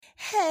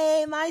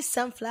Hey, my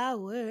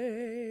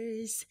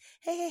sunflowers.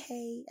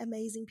 Hey,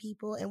 amazing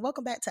people. And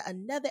welcome back to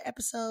another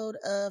episode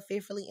of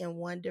Fearfully and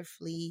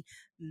Wonderfully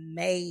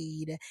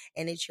Made.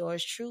 And it's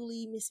yours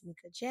truly, Miss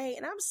Mika J.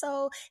 And I'm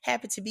so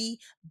happy to be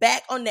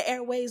back on the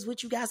airwaves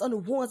with you guys on the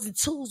ones and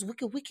twos.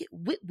 Wicked.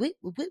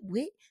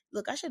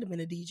 Look, I should have been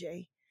a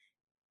DJ.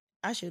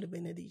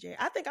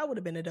 I think I would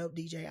have been a dope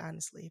DJ,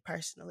 honestly,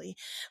 personally.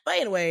 But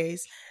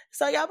anyways,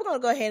 so y'all, we're going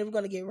to go ahead and we're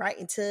going to get right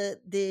into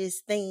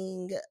this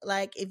thing.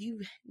 Like, if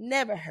you've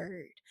never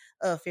heard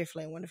of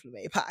Fearfully and Wonderfully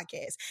Made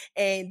podcast,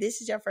 and this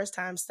is your first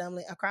time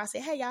stumbling across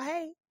it, hey, y'all,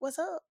 hey, what's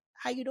up?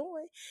 How you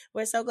doing?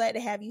 We're so glad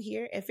to have you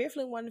here. And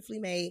Fearfully and Wonderfully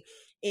Made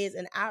is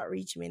an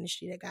outreach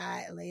ministry that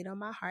God laid on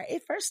my heart.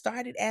 It first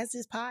started as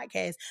this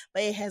podcast,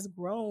 but it has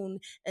grown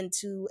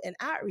into an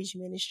outreach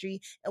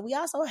ministry. And we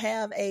also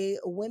have a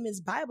women's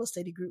Bible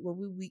study group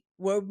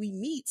where we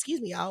meet,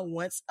 y'all,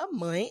 once a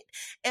month.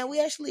 And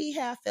we actually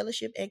have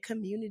fellowship and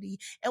community.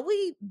 And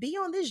we be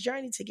on this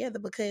journey together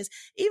because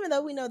even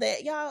though we know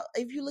that, y'all,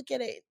 if you look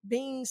at it,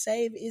 being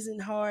saved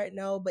isn't hard,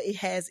 no, but it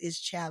has its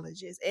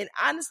challenges. And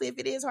honestly, if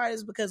it is hard,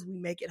 it's because we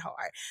make it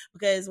hard.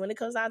 Because when it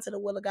comes down to the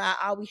will of God,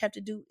 all we have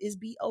to do is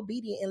be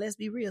obedient. And let's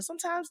be real,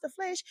 sometimes the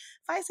flesh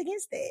fights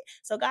against that.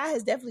 So God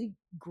has definitely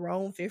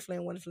grown Fearfully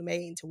and Wonderfully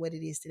Made into what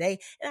it is today.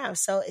 And I'm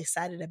so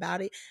excited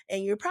about it.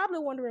 And you're probably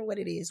wondering what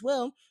it is.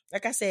 Well,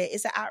 like I said,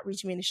 it's an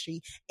outreach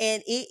ministry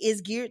and it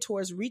is geared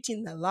towards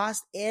reaching the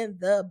lost and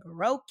the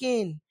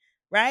broken,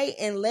 right?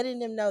 And letting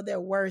them know their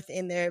worth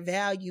and their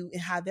value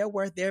and how their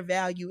worth, their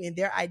value, and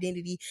their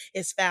identity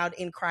is found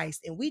in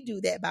Christ. And we do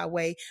that by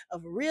way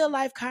of real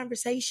life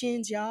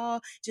conversations,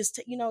 y'all. Just,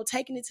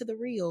 taking it to the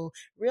real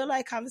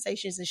life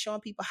conversations and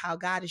showing people how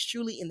God is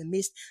truly in the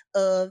midst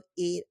of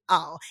it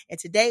all. And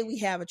today we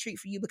have a treat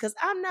for you because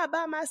I'm not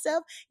by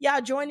myself.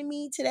 Y'all, joining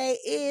me today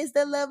is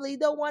the lovely,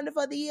 the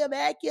wonderful, the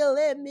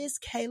immaculate Miss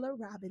Kayla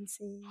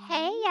Robinson.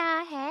 Hey,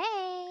 y'all.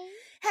 Hey.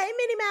 Hey,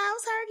 Minnie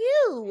Mouse, how are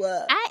you?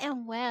 I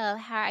am well.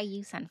 How are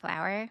you,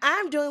 Sunflower?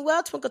 I'm doing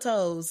well, Twinkle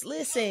Toes.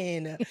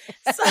 Listen.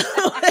 So,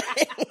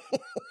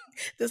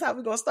 this is how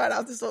we're going to start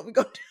out. This is what we're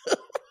going to do.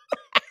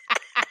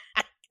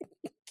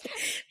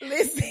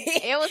 Listen.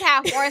 It was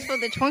how forceful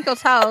the Twinkle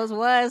Toes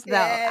was, though.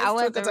 Yes, I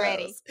wasn't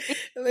ready.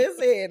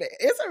 Listen,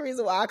 it's a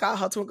reason why I call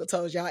her Twinkle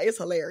Toes, y'all. It's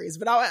hilarious.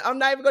 But I'm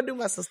not even going to do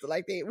my sister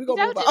like that. We're going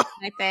to move on.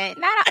 Like that.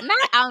 Not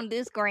on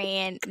this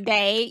grand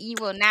day. You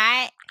will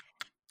not.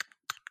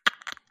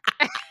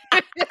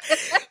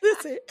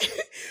 Listen,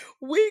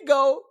 we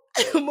go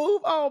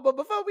move on. But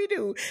before we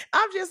do,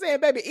 I'm just saying,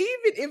 baby,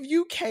 even if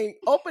you can't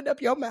open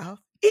up your mouth,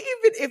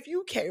 even if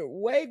you can't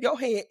wave your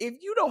hand, if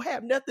you don't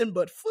have nothing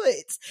but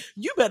foots,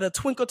 you better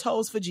twinkle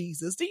toes for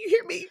Jesus. Do you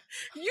hear me?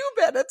 You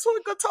better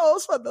twinkle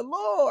toes for the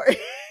Lord.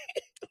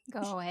 Go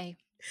away.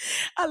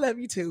 I love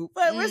you too.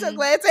 But we're so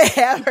glad to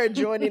have her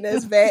joining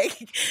us back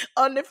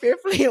on the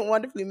Fearfully and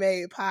Wonderfully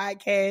Made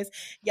podcast,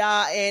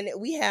 y'all. And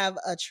we have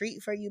a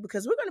treat for you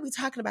because we're going to be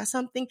talking about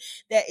something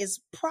that is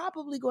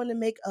probably going to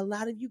make a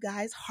lot of you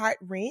guys heart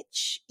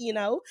wrench,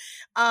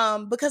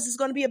 because it's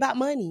going to be about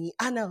money.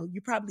 I know you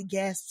probably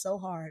gasped so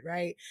hard,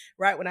 right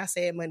when I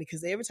said money,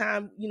 because every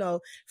time,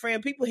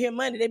 friend, people hear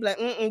money, they be like,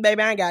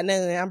 baby, I ain't got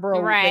nothing. I'm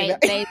broke. Right,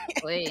 baby.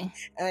 basically.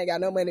 I ain't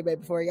got no money, baby,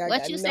 before y'all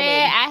what got you no said,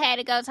 money. I had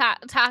to go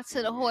talk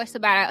to the horse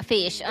about a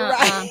fish.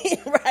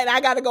 Right.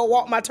 I gotta go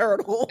walk my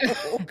turtle.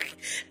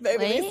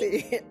 Baby,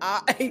 listen.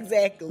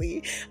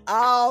 Exactly.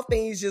 All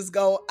things just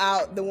go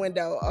out the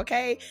window,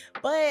 okay?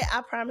 But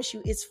I promise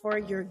you, it's for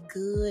your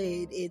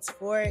good. It's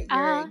for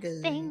your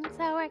good. Things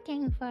are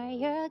working for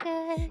your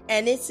good.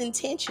 And it's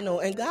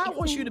intentional. And God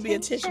wants you to be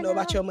intentional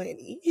about your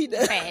money. He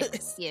does.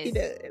 Yes. He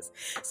does.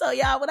 So,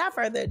 y'all, without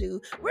further ado,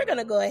 we're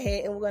gonna go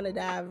ahead and we're gonna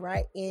dive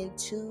right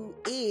into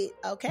it,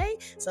 okay?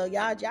 So,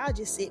 y'all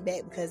just sit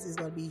back because it's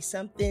gonna be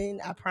something.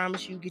 I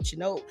promise you, get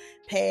your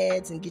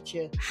notepads and get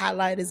your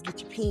highlighters,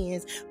 get your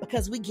pens,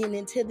 because we're getting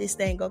into this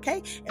thing,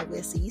 okay? And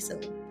we'll see you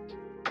soon.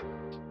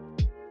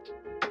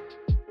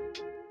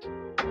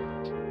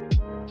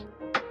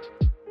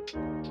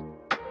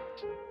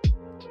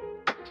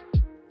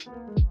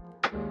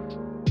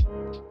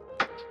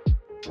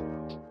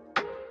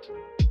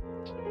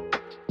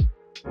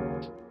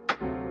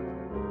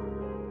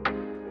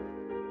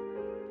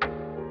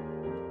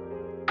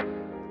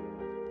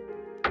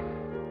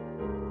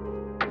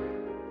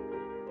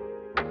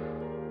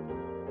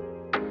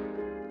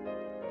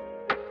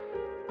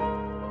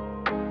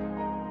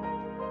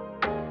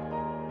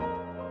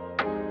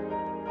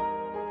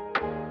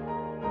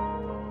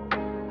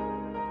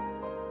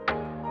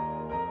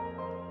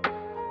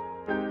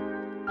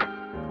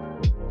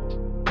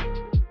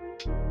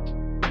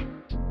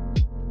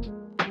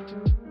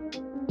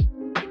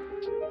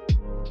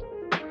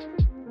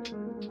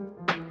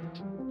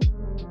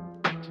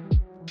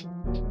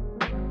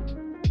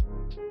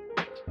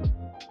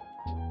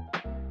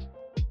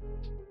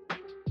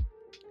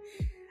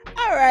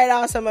 All right,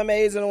 awesome,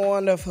 amazing,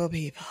 wonderful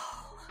people.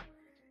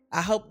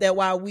 I hope that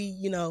while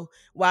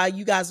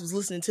you guys was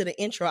listening to the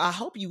intro, I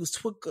hope you was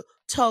twinkle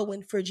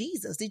toeing for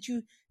Jesus. Did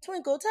you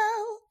twinkle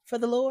toe for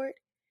the Lord?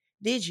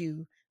 Did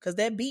you? Because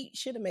that beat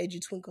should have made you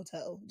twinkle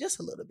toe just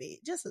a little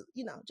bit, just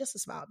a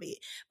small bit.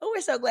 But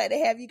we're so glad to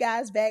have you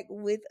guys back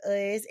with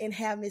us and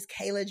have Miss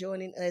Kayla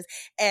joining us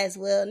as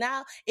well.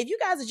 Now, if you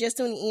guys are just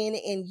tuning in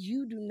and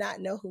you do not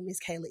know who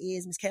Miss Kayla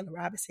is, Miss Kayla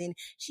Robinson,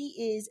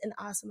 she is an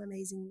awesome,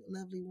 amazing,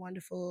 lovely,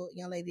 wonderful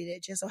young lady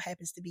that just so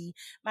happens to be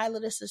my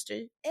little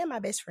sister and my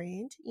best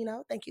friend.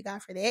 Thank you,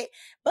 God, for that.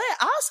 But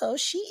also,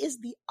 she is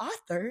the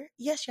author.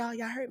 Yes, y'all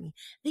heard me.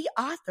 The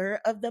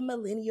author of the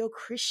Millennial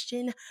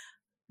Christian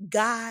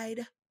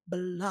Guide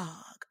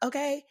blog.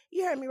 Okay,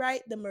 you heard me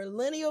right. The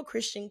Millennial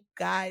Christian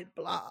Guide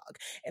blog,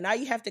 and all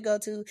you have to go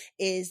to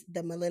is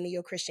the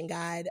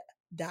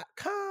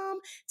millennialchristianguide.com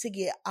to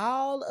get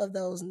all of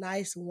those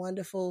nice,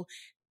 wonderful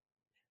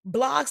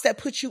blogs that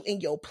put you in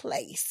your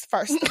place.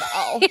 First of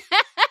all,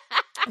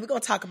 we're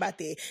gonna talk about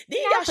that. Then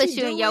That puts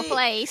you in your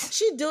place.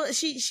 She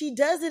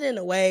does it in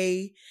a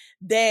way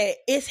that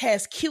it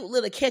has cute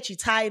little catchy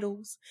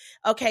titles,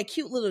 okay,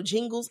 cute little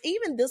jingles.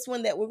 Even this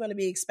one that we're going to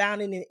be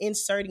expounding and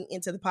inserting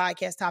into the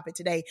podcast topic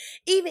today,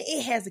 even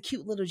it has a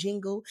cute little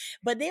jingle.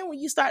 But then when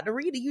you start to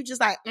read it, you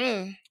just like,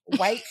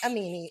 wait a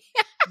minute.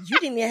 You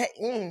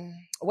didn't.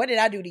 What did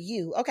I do to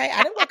you? Okay,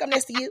 I didn't walk up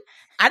next to you.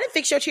 I didn't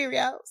fix your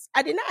Cheerios.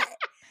 I did not.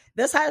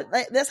 That's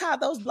how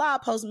those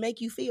blog posts make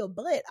you feel.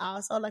 But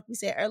also, like we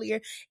said earlier,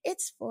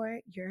 it's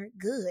for your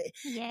good.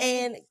 Yes.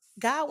 And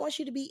God wants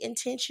you to be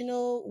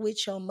intentional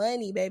with your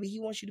money, baby.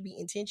 He wants you to be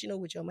intentional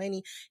with your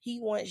money. He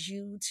wants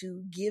you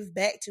to give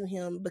back to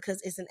him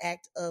because it's an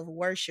act of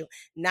worship,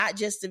 not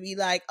just to be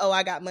like, oh,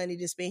 I got money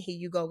to spend. Here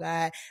you go,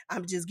 God.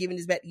 I'm just giving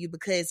this back to you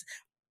because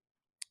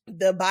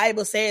the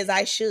Bible says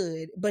I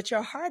should, but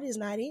your heart is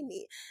not in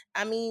it.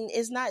 I mean,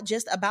 it's not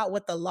just about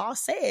what the law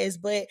says,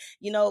 but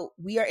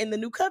we are in the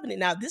new covenant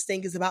now. This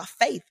thing is about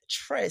faith,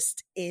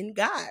 trust in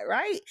God,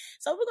 right?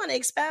 So we're going to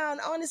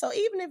expound on it. So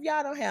even if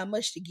y'all don't have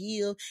much to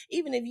give,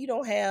 even if you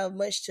don't have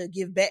much to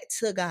give back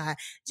to God,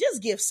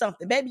 just give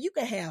something. Baby, you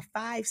can have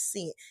 5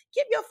 cents.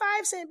 Give your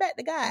 5 cents back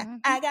to God. Mm-hmm.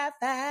 I got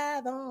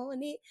 5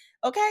 on it.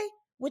 Okay?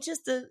 Which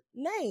is the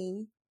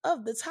name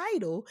of the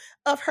title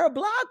of her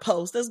blog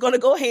post that's going to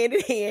go hand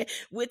in hand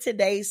with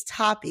today's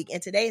topic.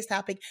 And today's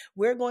topic,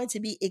 we're going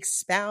to be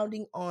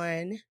expounding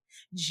on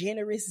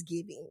generous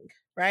giving,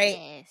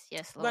 right?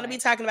 Yes, Lord. We're going to be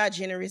talking about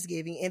generous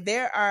giving, and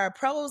there are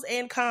pros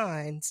and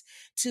cons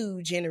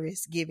to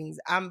generous giving.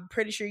 I'm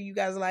pretty sure you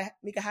guys are like,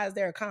 Mika, how's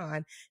there a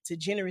con to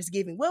generous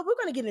giving? Well, we're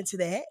going to get into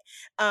that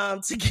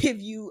to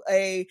give you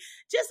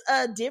just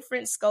a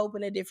different scope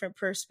and a different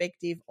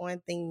perspective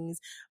on things.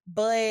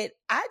 But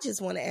I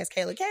just want to ask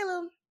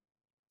Kayla,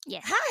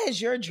 yes, how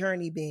has your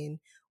journey been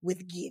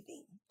with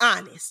giving?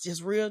 Honest,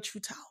 just real true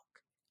talk.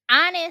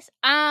 Honest,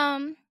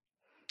 I've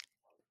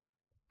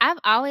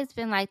always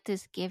been like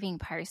this giving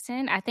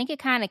person. I think it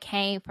kind of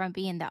came from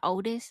being the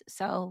oldest.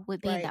 So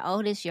with being the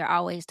oldest, you're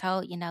always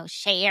told,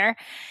 share,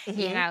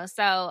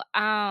 So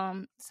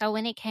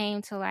when it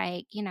came to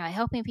like,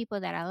 helping people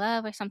that I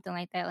love or something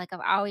like that, like I've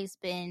always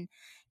been,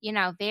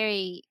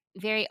 very,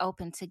 very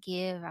open to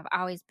give. I've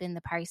always been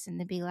the person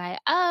to be like,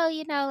 oh,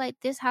 like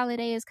this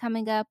holiday is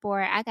coming up,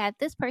 or I got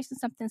this person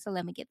something, so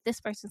let me get this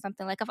person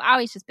something. Like I've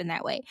always just been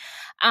that way.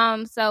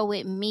 So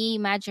with me,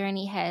 my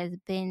journey has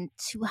been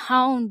to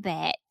hone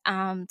that,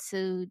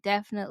 to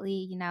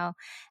definitely,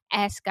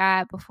 ask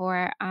God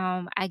before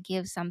I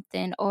give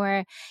something.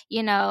 Or,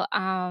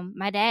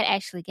 my dad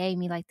actually gave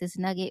me like this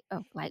nugget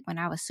of like when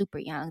I was super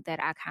young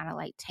that I kind of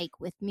like take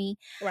with me.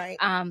 Right.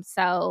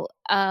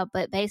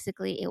 But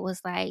basically it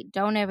was like,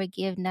 don't ever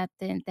give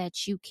nothing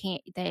that you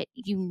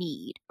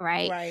need.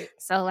 Right.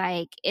 So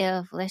like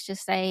let's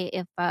just say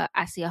if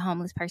I see a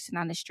homeless person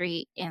on the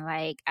street and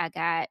like I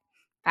got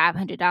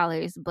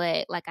 $500,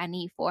 but like I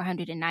need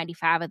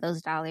 $495 of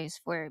those dollars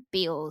for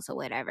bills or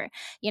whatever,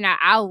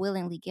 I'll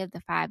willingly give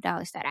the $5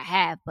 that I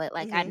have, but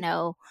like I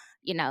know,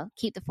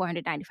 keep the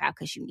 $495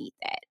 because you need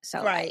that.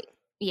 So right.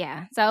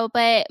 Yeah. So,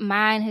 but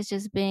mine has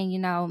just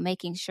been,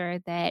 making sure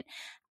that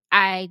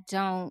I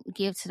don't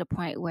give to the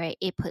point where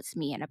it puts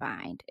me in a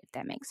bind, if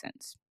that makes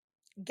sense.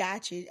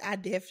 Got you. I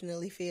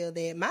definitely feel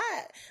that my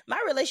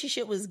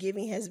relationship with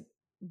giving has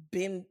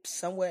been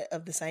somewhat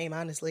of the same,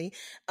 honestly.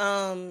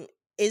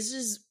 It's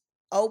just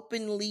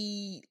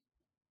openly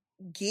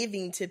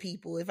giving to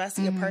people if I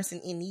see a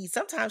person in need,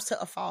 sometimes to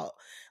a fault.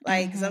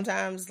 Like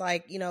sometimes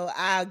like,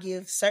 I'll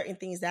give certain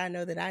things that I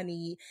know that I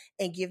need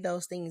and give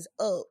those things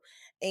up.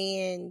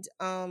 And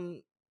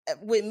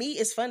with me,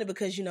 it's funny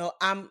because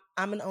I'm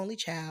an only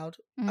child.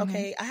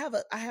 Okay, I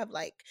have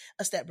like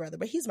a stepbrother,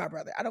 but he's my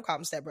brother. I don't call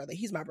him stepbrother.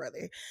 He's my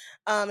brother.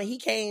 And he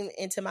came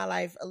into my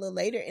life a little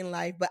later in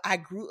life, but I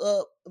grew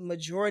up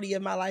majority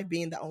of my life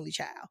being the only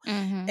child.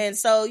 And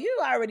so you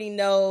already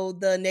know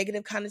the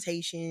negative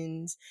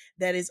connotations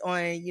that is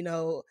on,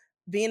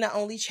 being the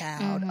only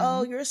child.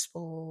 Oh, you're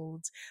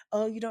spoiled.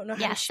 Oh, you don't know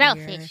how to share.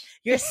 Selfish.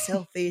 You're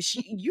selfish.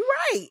 You're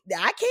right.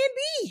 I can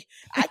be.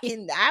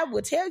 I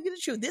will tell you the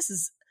truth. This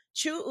is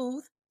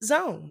truth.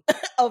 zone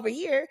over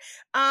here.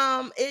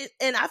 And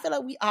I feel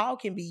like we all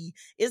can be.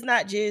 It's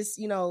not just,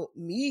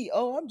 me.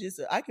 Oh,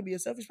 I can be a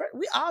selfish person.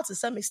 We all to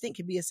some extent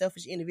can be a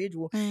selfish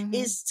individual.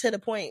 It's to the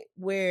point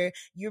where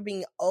you're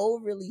being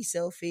overly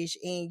selfish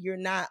and you're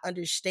not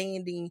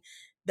understanding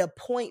the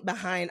point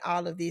behind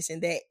all of this,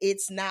 and that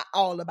it's not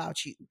all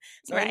about you.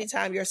 So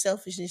anytime your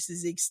selfishness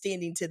is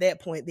extending to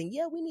that point, then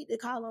yeah, we need to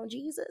call on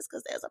Jesus,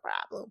 because there's a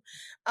problem.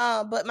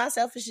 But my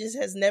selfishness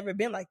has never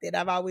been like that.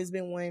 I've always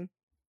been one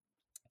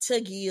to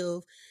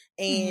give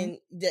and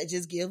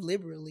just give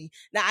liberally.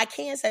 Now I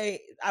can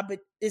say,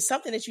 but it's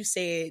something that you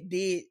said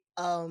did,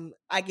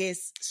 I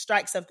guess,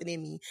 strike something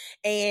in me,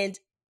 and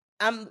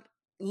I'm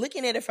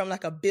looking at it from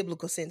like a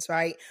biblical sense,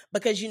 right?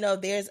 Because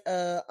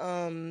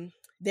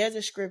there's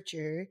a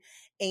scripture,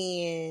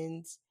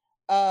 and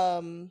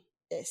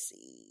let's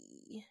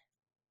see,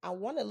 I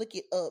want to look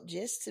it up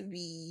just to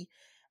be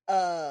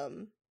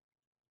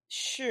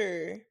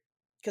sure,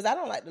 because I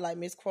don't like to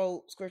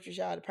misquote scriptures,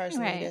 y'all.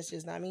 Personally, that's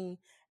just not me,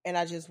 and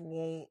I just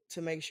want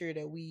to make sure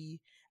that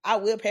I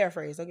will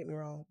paraphrase, don't get me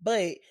wrong,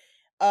 but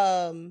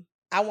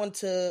I want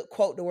to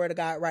quote the word of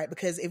God right,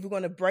 because if we're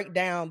going to break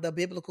down the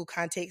biblical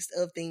context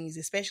of things,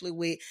 especially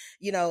with,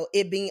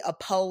 it being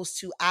opposed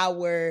to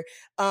our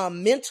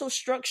mental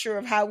structure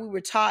of how we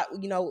were taught,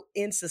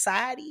 in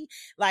society,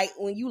 like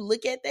when you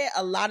look at that,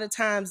 a lot of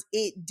times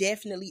it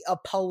definitely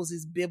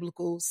opposes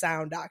biblical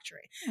sound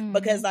doctrine.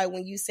 Because like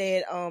when you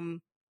said,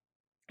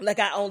 like,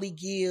 I only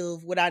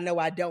give what I know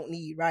I don't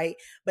need, right?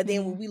 But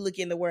then when we look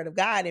in the word of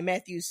God in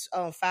Matthew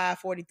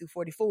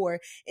 5:40-44,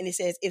 and it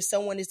says, if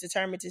someone is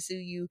determined to sue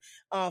you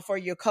for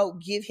your coat,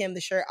 give him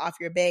the shirt off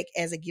your back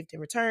as a gift in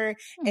return.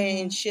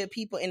 And should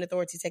people in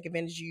authority take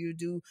advantage of you,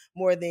 do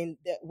more than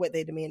what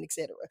they demand,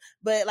 etc.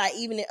 But like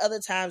even in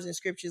other times in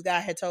scriptures, God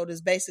had told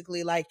us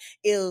basically, like,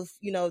 if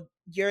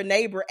your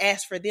neighbor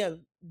asks for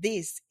them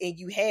this and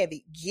you have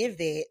it, give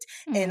that.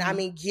 And I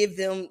mean, give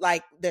them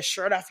like the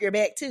shirt off your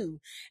back too.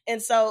 And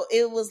so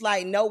it was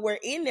like nowhere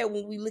in there,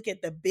 when we look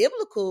at the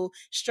biblical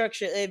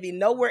structure of it,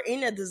 nowhere in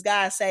there does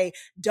God say,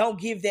 don't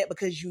give that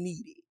because you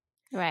need it.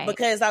 Right.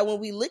 Because like when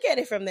we look at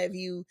it from that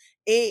view,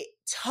 it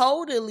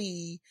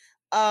totally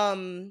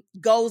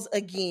goes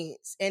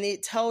against, and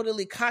it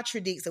totally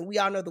contradicts, and we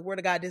all know the word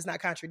of God does not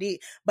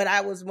contradict, but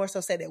I was more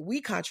so saying that we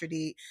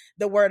contradict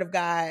the word of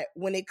God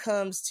when it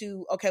comes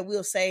to, okay,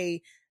 we'll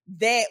say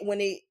that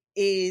when it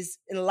is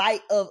in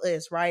light of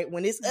us, right?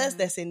 When it's us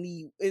that's in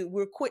need,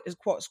 we're quick to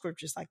quote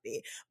scriptures like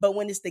that. But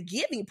when it's the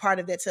giving part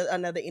of that to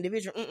another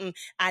individual,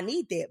 I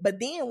need that. But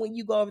then when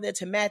you go over there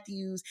to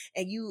Matthew's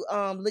and you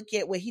look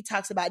at what he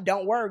talks about,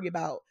 don't worry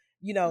about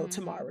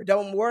tomorrow.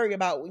 Don't worry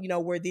about,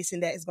 where this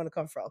and that is going to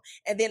come from.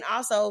 And then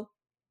also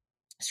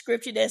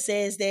scripture that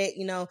says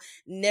that,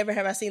 never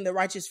have I seen the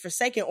righteous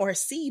forsaken or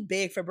seed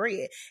beg for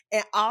bread.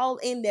 And all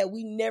in that,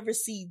 we never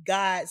see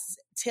God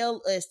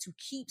tell us to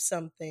keep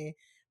something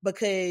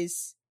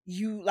because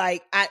you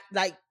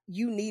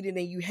you need it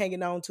and you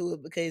hanging on to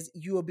it because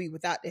you will be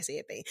without that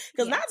said thing.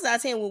 Because 9 times out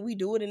of 10, when we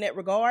do it in that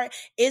regard,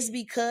 it's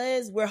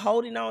because we're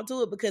holding on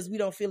to it because we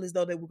don't feel as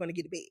though that we're going to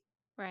get it back.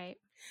 Right.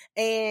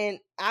 And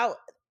I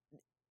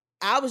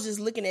was just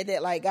looking at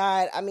that like,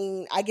 God, I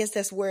mean, I guess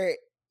that's where,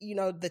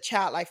 the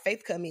childlike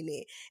faith come in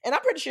there. And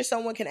I'm pretty sure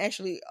someone can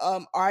actually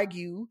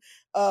argue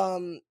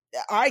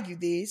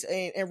this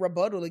and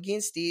rebuttal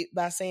against it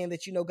by saying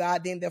that,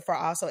 God then therefore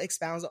also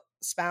expounds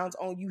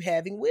on you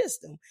having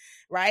wisdom,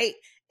 right?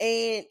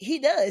 And he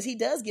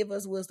does give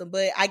us wisdom,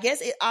 but I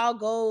guess it all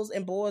goes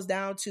and boils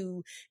down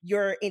to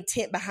your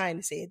intent behind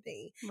the said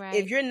thing. Right.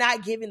 If you're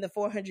not giving the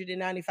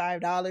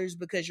 $495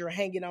 because you're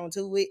hanging on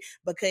to it,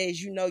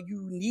 because you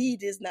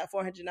need this not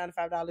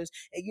 $495, and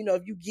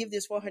if you give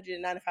this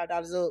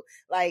 $495 up,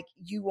 like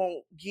you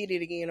won't get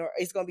it again, or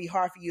it's gonna be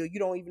hard for you, or you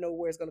don't even know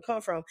where it's gonna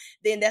come from,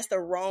 then that's the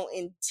wrong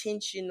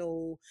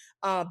intentional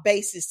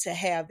basis to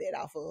have that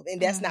off of,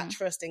 and that's not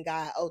trusting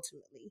God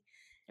ultimately.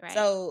 Right.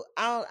 So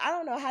I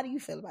don't know. How do you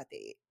feel about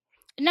that?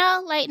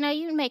 No,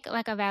 you make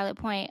like a valid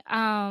point.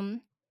 No,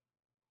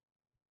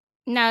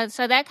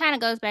 so that kind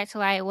of goes back to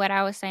like what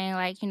I was saying,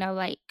 like,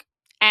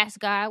 ask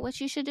God what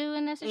you should do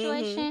in that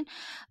situation.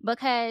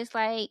 Because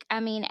like,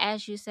 I mean,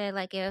 as you said,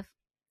 like if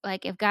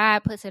God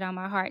puts it on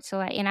my heart, so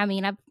like, and I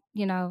mean, I've,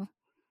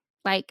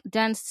 like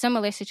done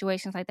similar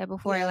situations like that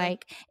before. Yeah.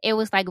 Like it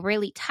was like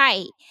really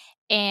tight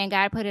and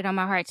God put it on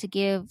my heart to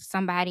give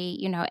somebody,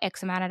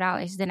 X amount of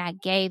dollars. Then I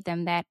gave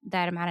them that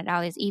amount of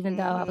dollars, even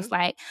though I was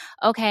like,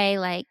 okay,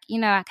 like,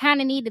 I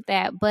kind of needed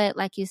that. But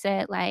like you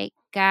said, like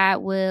God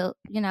will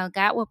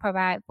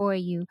provide for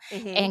you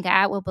and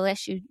God will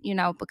bless you,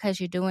 because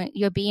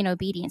you're being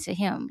obedient to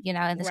him,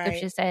 and the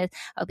scripture says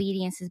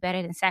obedience is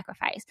better than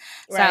sacrifice.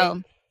 Right.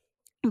 So,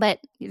 but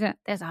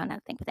there's a whole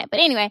nother thing with that. But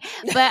anyway,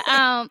 but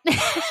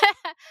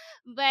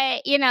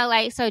but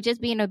like, so just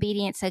being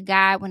obedient to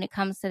God when it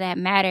comes to that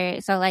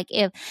matter. So like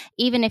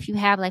even if you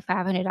have like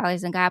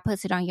 $500 and God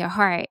puts it on your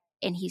heart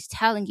and he's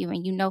telling you,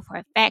 and for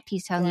a fact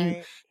he's telling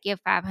you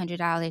give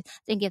 $500,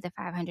 then give the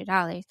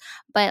 $500.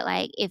 But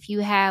like if you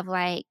have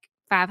like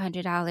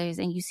 $500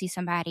 and you see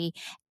somebody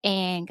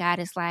and God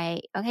is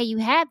like, okay, you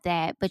have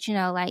that, but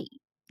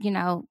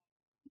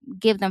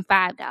give them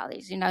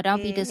 $5.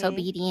 Don't be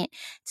disobedient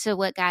to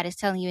what God is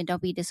telling you, and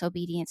don't be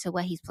disobedient to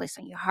what He's placed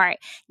on your heart.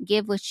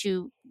 Give what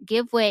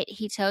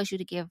He tells you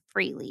to give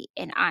freely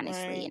and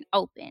honestly and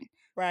open.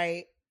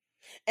 Right.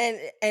 And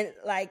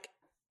like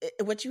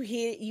what you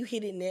hit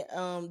it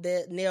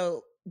the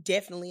nail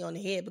definitely on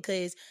the head,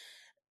 because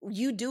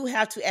you do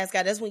have to ask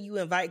God. That's when you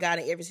invite God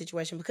in every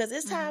situation, because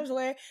there's times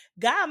where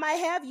God might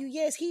have you,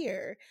 yes,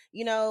 here,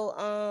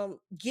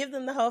 give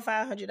them the whole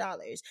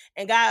 $500,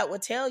 and God will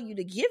tell you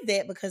to give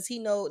that because He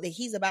know that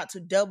He's about to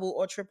double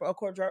or triple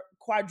or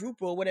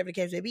quadruple or whatever the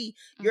case may be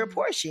your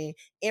portion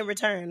in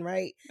return,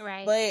 right?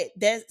 But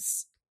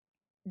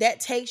that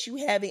takes you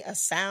having a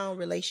sound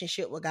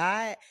relationship with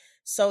God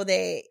so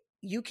that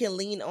you can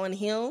lean on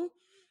Him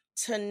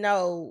to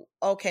know,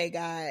 okay,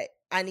 God,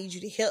 I need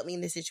you to help me in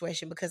this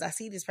situation because I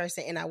see this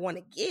person and I want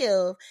to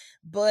give,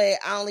 but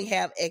I only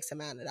have X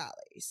amount of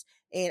dollars.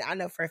 And I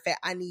know for a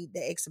fact I need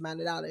the X amount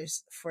of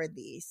dollars for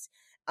this.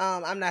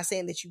 I'm not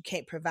saying that you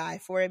can't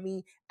provide for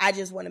me. I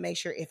just want to make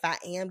sure if I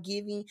am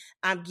giving,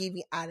 I'm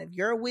giving out of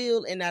your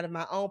will and out of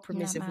my own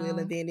permissive will.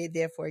 And then it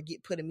therefore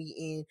putting me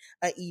in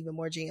an even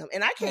more jam.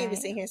 And I can't even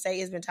sit here and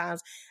say it's been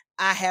times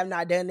I have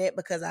not done that,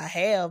 because I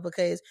have,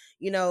 because,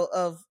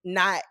 of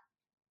not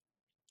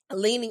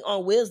leaning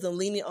on wisdom,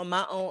 leaning on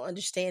my own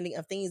understanding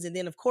of things. And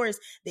then of course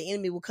the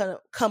enemy will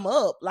come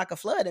up like a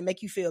flood and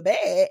make you feel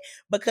bad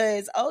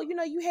because,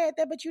 you had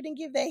that, but you didn't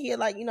give that here.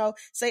 Like,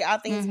 say all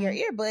things in your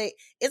ear, but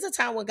it's a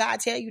time when God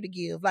tell you to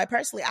give. Like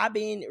personally, I've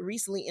been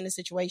recently in a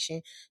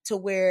situation to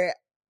where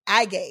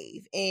I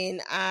gave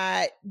and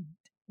I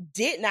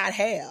did not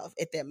have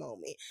at that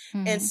moment.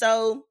 And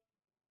so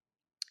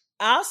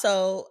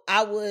also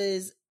I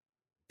was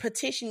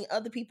petitioning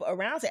other people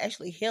around to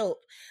actually help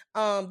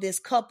this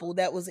couple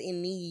that was in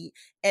need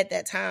at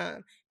that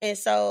time. And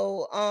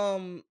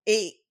so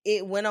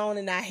it went on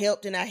and I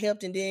helped and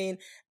then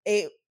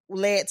it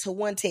led to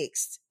one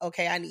text,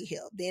 okay, I need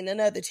help. Then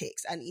another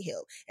text, I need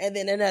help. And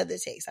then another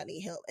text, I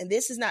need help. And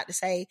this is not to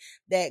say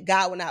that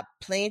God will not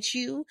plant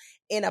you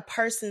in a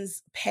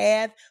person's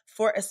path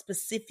for a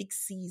specific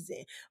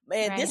season.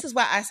 And this is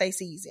why I say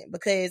season,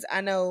 because I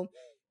know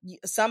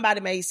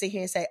somebody may sit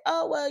here and say,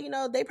 oh,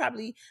 well, they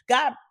probably,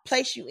 God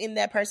placed you in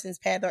that person's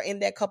path or in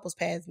that couple's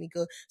path,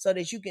 Mika, so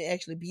that you can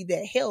actually be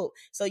that help.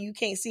 So you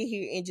can't sit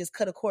here and just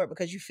cut a cord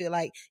because you feel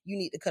like you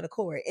need to cut a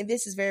cord. And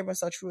this is very much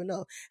so true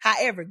enough.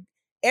 However,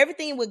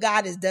 everything with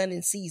God is done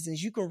in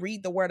seasons. You can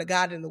read the word of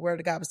God and the word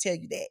of God will tell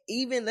you that.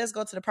 Even let's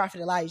go to the prophet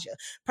Elijah.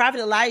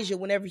 Prophet Elijah,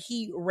 whenever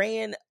he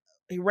ran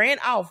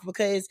off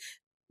because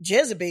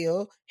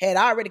Jezebel had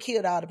already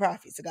killed all the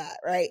prophets of God,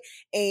 right?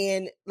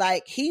 And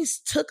like he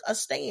took a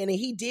stand and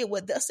he did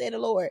what thus said the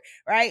Lord,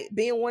 right?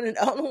 Being one of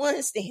the only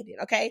ones standing,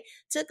 okay?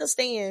 Took a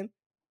stand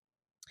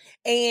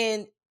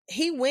and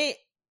he went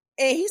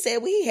and he said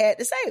what he had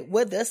to say,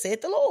 what thus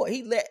said the Lord.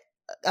 He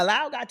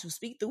allow God to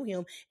speak through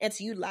him and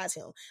to utilize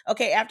him.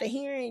 Okay, after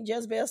hearing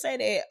Jezebel say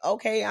that,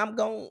 okay, I'm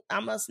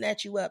gonna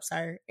snatch you up,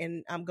 sir,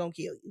 and I'm gonna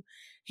kill you.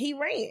 He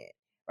ran.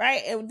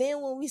 Right. And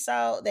then when we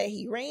saw that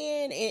he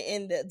ran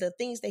and the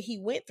things that he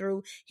went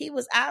through, he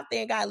was out there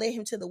and God led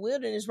him to the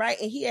wilderness. Right.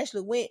 And he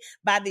actually went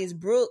by this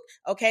brook.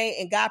 Okay.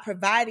 And God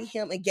provided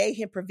him and gave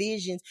him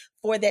provisions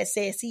for that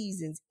said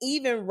seasons.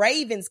 Even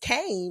ravens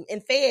came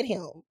and fed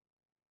him.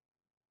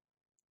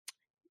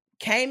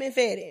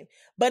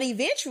 But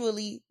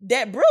eventually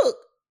that brook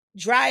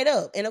dried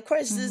up. And of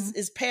course, this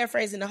is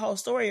paraphrasing the whole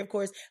story. Of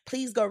course,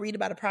 please go read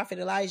about the prophet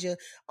Elijah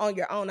on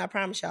your own. I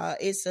promise y'all,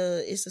 it's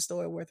a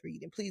story worth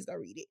reading. Please go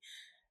read it.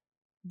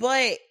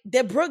 But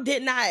the brook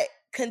did not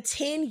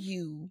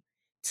continue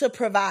to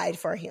provide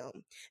for him.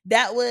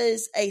 That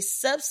was a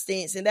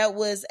substance and that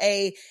was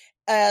a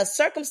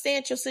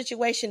circumstantial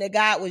situation that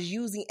God was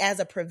using as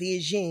a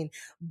provision.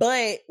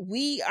 But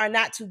we are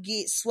not to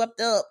get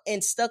swept up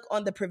and stuck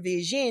on the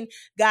provision.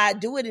 God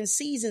do it in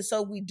season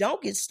so we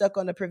don't get stuck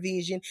on the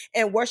provision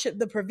and worship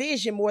the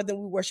provision more than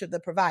we worship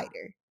the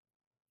provider.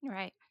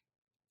 Right.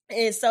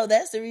 And so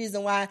that's the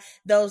reason why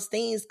those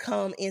things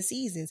come in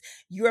seasons.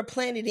 You're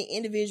planted in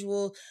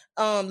individual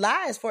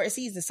lives for a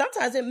season.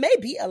 Sometimes it may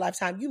be a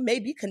lifetime. You may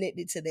be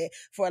connected to that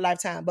for a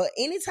lifetime. But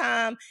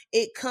anytime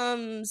it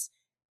comes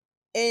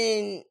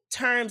in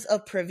terms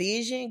of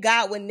provision,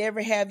 God would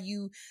never have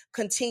you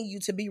continue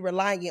to be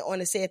reliant on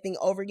the said thing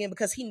over again,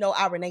 because he know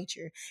our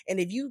nature. And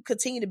if you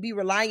continue to be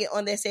reliant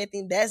on that said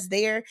thing that's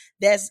there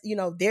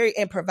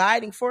and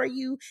providing for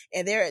you,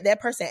 and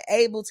that person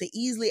able to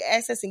easily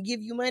access and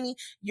give you money,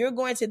 you're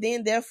going to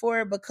then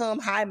therefore become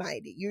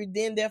high-minded. You're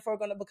then therefore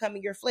going to become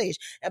in your flesh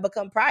and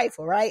become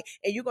prideful, right?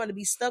 And you're going to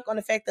be stuck on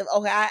the fact of,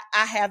 okay,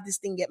 I have this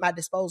thing at my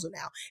disposal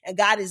now. And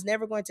God is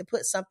never going to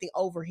put something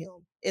over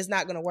him. It's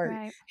not going to work.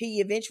 Right. He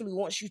eventually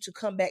wants you to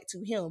come back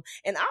to him.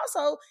 And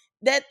also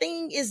that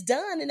thing is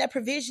done and that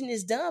provision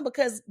is done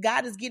because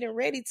God is getting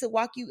ready to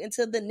walk you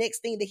into the next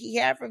thing that he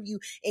had from you.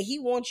 And he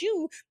wants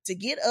you to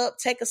get up,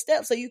 take a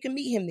step so you can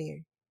meet him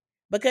there.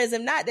 Because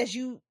if not, that's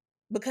you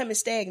becoming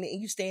stagnant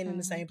and you staying in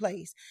the same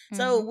place.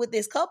 Mm-hmm. So with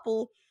this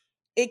couple,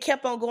 it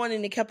kept on going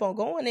and it kept on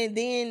going. And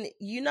then,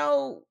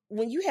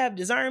 when you have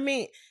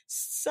discernment,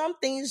 some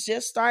things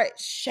just start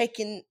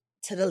shaking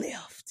to the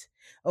left.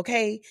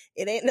 Okay.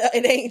 It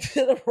ain't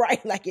to the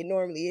right like it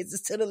normally is.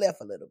 It's to the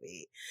left a little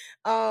bit.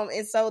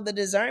 And so the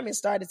discernment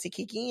started to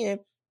kick in.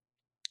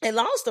 And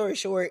long story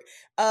short,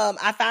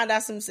 I found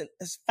out some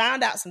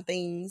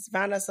things,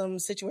 found out some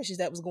situations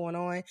that was going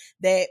on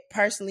that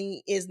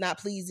personally is not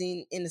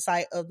pleasing in the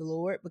sight of the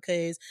Lord,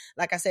 because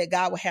like I said,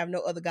 God will have no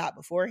other God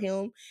before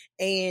him.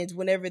 And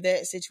whenever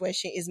that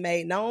situation is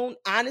made known,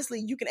 honestly,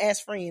 you can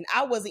ask friend.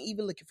 I wasn't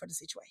even looking for the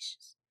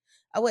situations.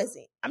 I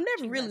wasn't. I'm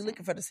never really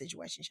looking for the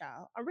situations,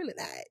 y'all. I'm really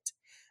not.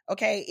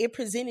 Okay. It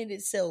presented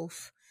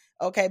itself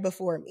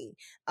before me.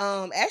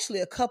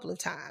 Actually a couple of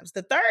times.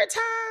 The third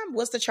time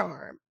was the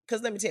charm.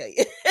 Because let me tell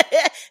you,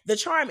 the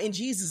charm in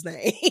Jesus'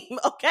 name.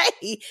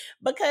 Okay.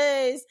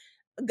 Because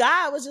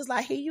God was just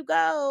like, here you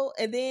go.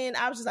 And then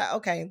I was just like,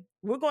 okay,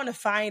 we're going to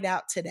find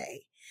out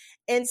today.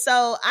 And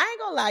so I ain't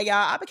gonna lie,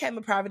 y'all. I became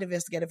a private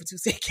investigator for 2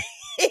 seconds.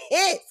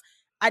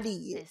 I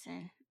did.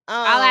 Listen,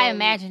 all I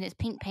imagine is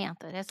Pink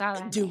Panther. That's all I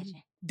imagine.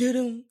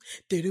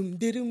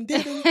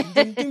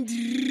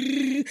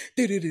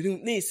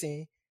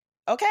 Listen,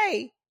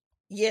 okay,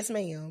 yes,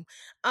 ma'am.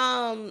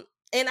 And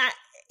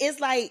it's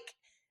like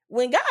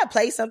when God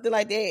plays something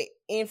like that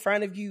in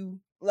front of you,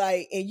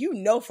 like,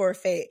 and for a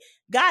fact,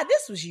 God,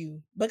 this was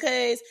you,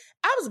 because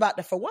I was about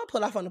to, for one,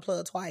 pull off on the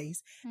plug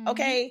twice,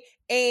 okay,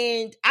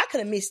 and I could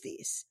have missed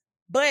this,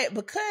 but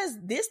because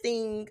this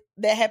thing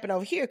that happened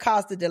over here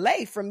caused the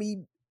delay from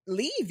me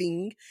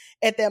leaving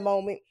at that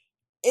moment,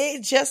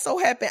 it just so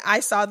happened I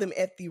saw them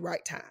at the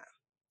right time.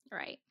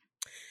 Right.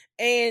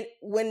 And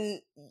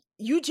when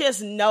you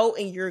just know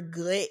in your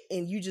gut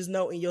and you just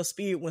know in your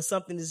spirit when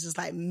something is just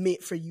like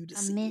meant for you to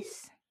see.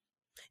 Miss.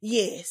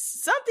 Yes,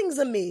 something's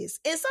amiss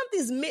and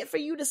something's meant for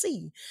you to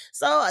see.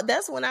 So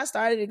that's when I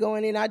started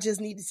going in. I just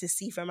needed to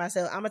see for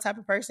myself. I'm a type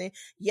of person,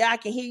 I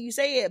can hear you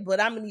say it,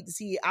 but I'm gonna need to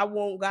see it. I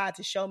want God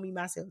to show me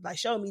myself, like,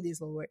 show me this,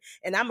 Lord.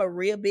 And I'm a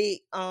real big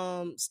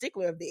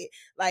stickler of that.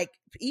 Like,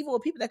 even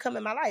with people that come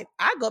in my life,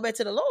 I go back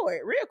to the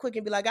Lord real quick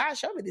and be like, God,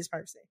 show me this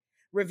person.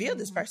 Reveal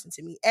this person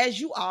to me, as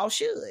you all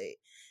should.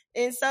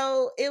 And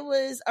so it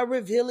was a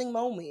revealing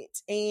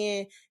moment.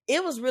 And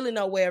it was really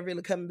no way of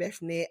really coming back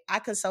from that. I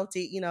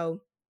consulted,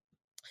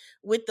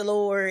 with the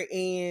Lord,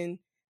 and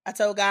I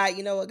told God,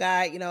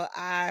 God,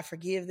 I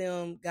forgive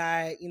them.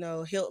 God,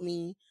 help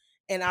me.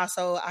 And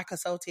also I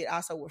consulted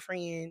also with a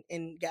friend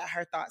and got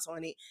her thoughts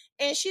on it.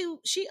 And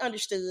she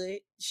understood.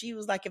 She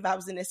was like, if I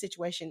was in that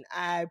situation,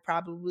 I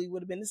probably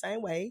would have been the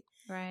same way.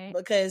 Right.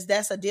 Because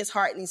that's a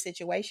disheartening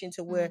situation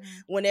to where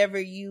whenever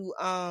you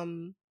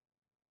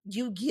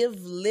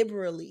give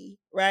liberally,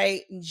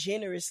 right,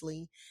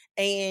 generously,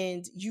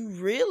 and you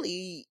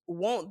really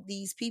want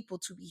these people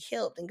to be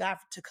helped and God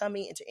to come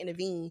in and to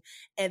intervene,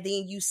 and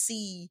then you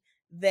see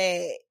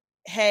that,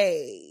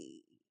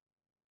 hey,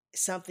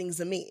 something's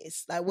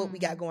amiss, like what we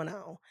got going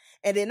on.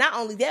 And then not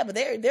only that, but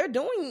they're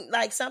doing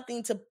like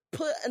something to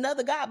put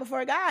another God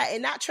before God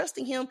and not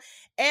trusting him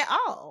at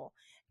all.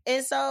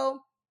 And so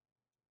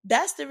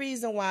that's the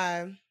reason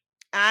why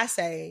I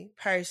say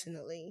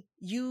personally,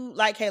 you,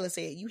 like Kayla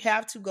said, you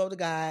have to go to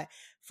God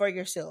for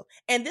yourself.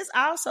 And this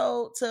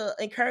also to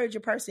encourage a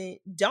person,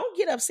 don't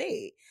get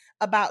upset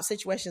about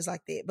situations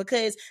like that,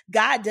 because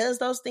God does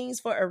those things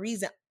for a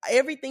reason.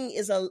 Everything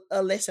is a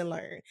lesson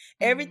learned.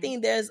 Everything,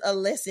 there's a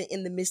lesson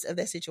in the midst of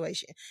that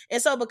situation. And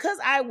so because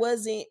I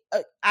wasn't,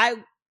 I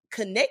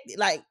connected,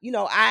 like,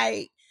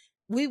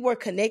 we were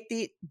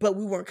connected, but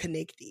we weren't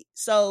connected.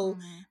 So,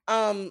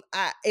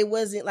 it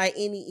wasn't like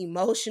any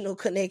emotional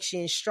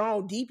connection,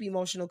 strong, deep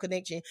emotional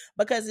connection,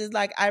 because it's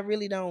like, I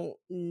really don't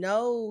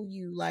know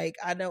you like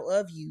I know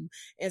of you.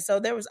 And so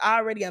there was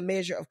already a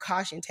measure of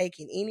caution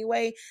taken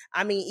anyway.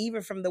 I mean,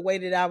 even from the way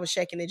that I was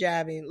shaking and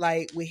jiving,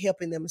 like with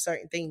helping them with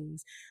certain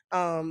things,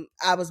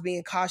 I was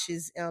being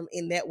cautious,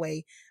 in that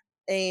way.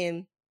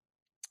 And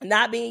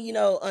not being,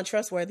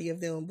 untrustworthy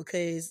of them,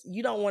 because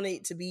you don't want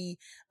it to be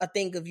a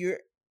thing of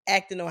you're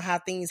acting on how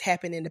things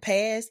happen in the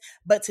past,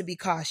 but to be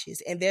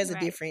cautious. And there's a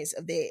difference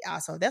of that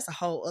also. That's a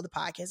whole other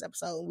podcast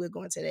episode, and we'll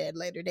go into that at a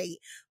later date.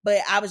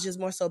 But I was just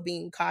more so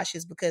being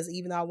cautious, because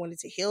even though I wanted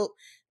to help,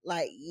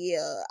 like,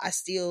 I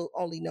still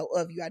only know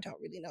of you. I don't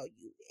really know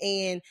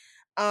you.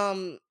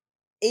 And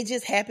it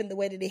just happened the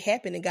way that it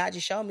happened. And God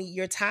just showed me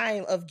your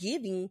time of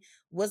giving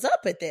was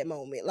up at that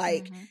moment.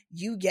 Like,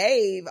 you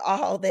gave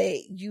all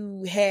that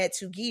you had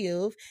to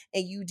give,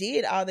 and you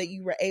did all that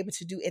you were able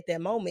to do at that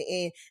moment.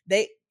 And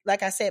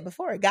like I said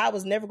before, God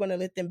was never going to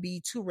let them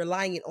be too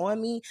reliant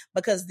on me,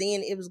 because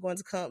then it was going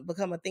to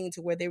become a thing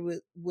to where they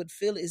would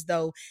feel as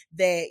though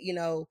that,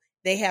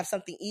 they have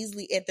something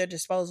easily at their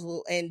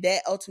disposal. And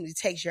that ultimately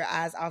takes your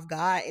eyes off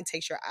God and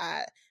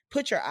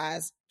put your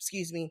eye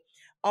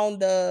on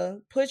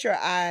the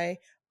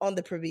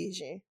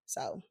provision.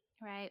 So.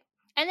 Right.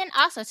 And then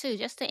also too,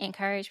 just to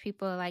encourage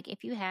people, like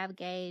if you have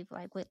gave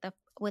like with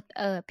with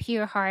a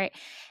pure heart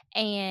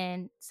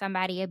and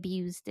somebody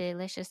abused it,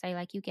 let's just say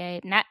like you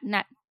gave, not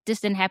this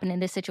didn't happen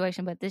in this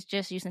situation, but this,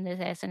 just using this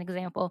as an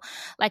example,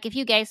 like if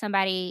you gave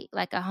somebody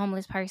like a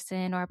homeless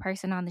person or a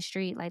person on the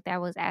street like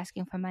that was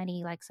asking for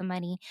money, like some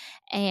money,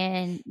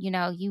 and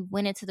you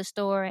went into the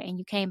store and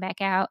you came back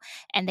out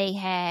and they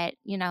had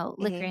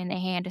liquor in their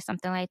hand or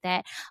something like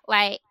that,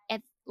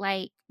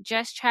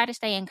 just try to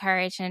stay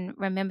encouraged and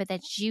remember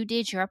that you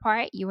did your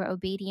part. You were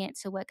obedient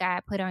to what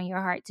God put on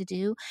your heart to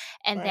do,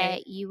 and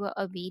that you were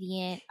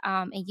obedient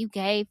and you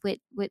gave with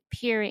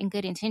pure and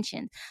good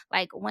intentions.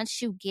 Like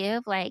once you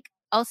give, like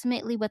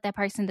ultimately what that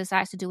person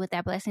decides to do with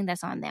that blessing,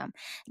 that's on them.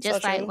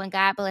 Just like when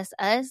God bless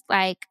us,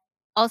 like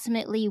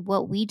ultimately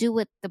what we do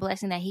with the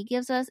blessing that he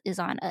gives us is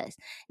on us.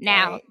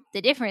 Now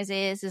the difference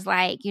is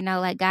like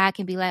like God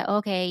can be like,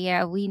 okay,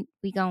 yeah, we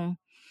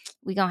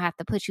gonna have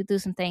to put you through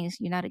some things,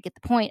 to get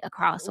the point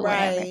across or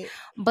whatever.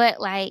 But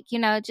like,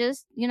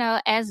 just,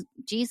 as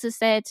Jesus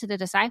said to the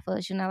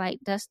disciples, like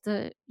dust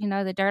the,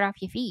 the dirt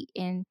off your feet,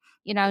 and,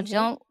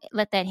 don't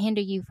let that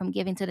hinder you from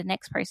giving to the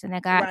next person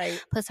that God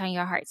puts on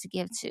your heart to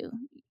give to. You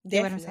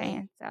know what I'm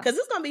saying? Because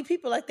there's going to be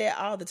people like that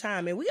all the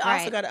time. And we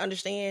also got to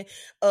understand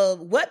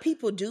what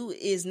people do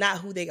is not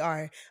who they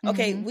are.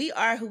 Okay, we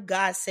are who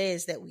God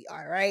says that we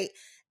are, right?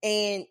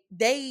 And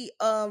they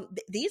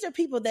these are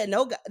people that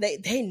know God,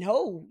 they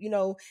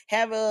know,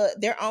 have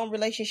their own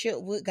relationship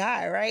with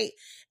God, right?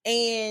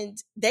 And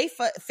they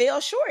fell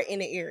short in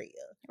the area.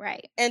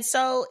 Right. And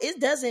so it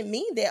doesn't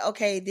mean that,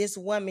 okay, this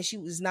woman, she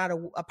was not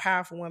a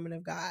powerful woman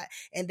of God,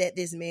 and that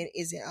this man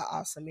isn't an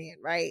awesome man,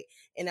 right?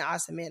 And an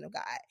awesome man of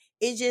God.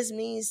 It just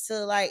means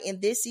to, like,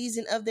 in this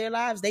season of their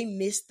lives, they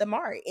missed the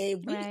mark.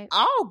 And we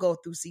all go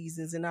through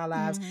seasons in our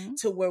lives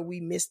to where we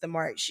miss the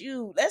mark.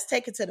 Shoot, let's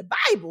take it to the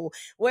Bible,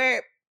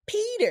 where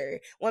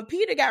when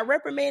Peter got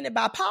reprimanded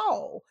by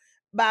Paul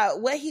by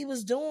what he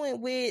was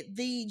doing with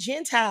the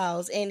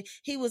Gentiles, and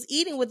he was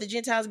eating with the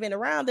Gentiles being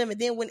around them. And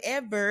then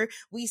whenever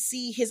we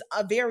see his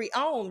very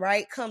own,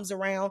 right, comes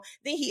around,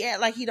 then he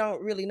act like he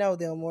don't really know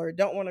them or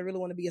don't really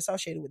want to be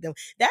associated with them.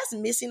 That's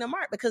missing a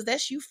mark, because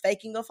that's you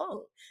faking a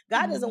funk.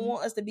 God doesn't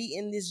want us to be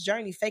in this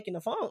journey faking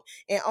a funk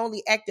and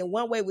only acting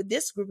one way with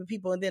this group of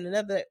people and then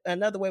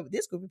another way with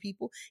this group of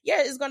people.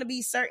 Yeah, it's going to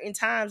be certain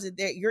times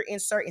that you're in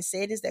certain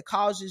settings that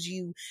causes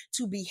you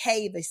to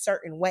behave a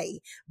certain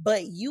way,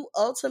 but you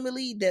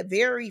ultimately, the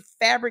very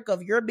fabric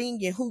of your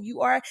being and who you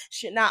are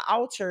should not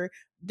alter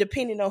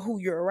depending on who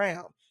you're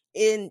around.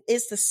 And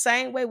it's the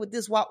same way with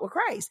this walk with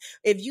Christ.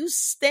 If you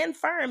stand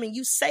firm and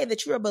you say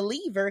that you're a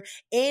believer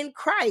in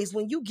Christ,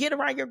 when you get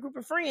around your group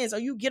of friends or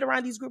you get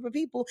around these group of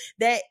people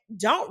that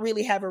don't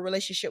really have a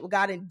relationship with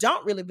God and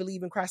don't really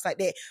believe in Christ like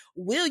that,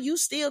 will you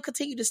still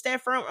continue to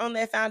stand firm on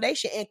that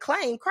foundation and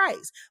claim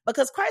Christ?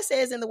 Because Christ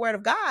says in the word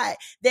of God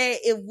that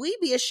if we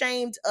be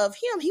ashamed of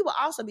him, he will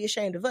also be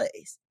ashamed of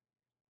us.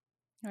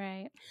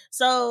 Right.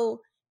 So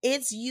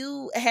it's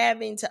you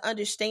having to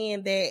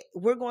understand that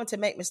we're going to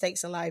make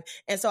mistakes in life.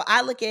 And so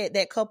I look at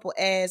that couple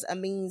as a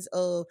means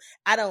of,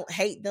 I don't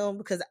hate them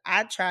because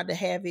I try to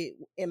have it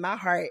in my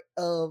heart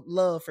of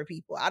love for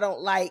people. I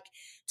don't like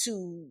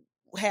to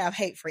have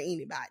hate for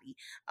anybody.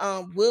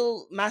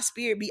 Will my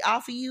spirit be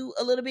off of you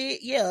a little bit?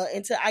 Yeah,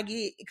 until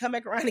I come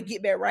back around and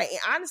get back right. And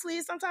honestly,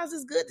 sometimes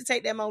it's good to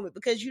take that moment,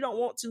 because you don't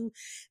want to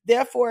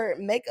therefore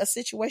make a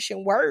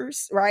situation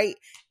worse, right?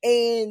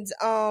 And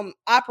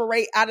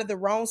operate out of the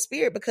wrong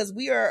spirit, because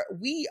we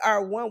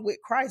are one with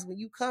Christ. When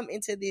you come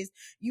into this,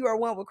 you are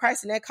one with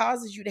Christ, and that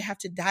causes you to have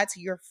to die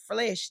to your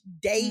flesh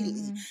daily.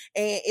 And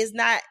it's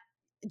not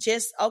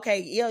just,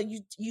 okay, yeah,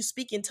 you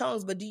speak in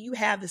tongues, but do you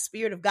have the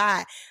Spirit of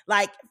God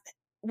like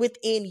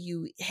within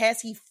you? Has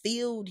he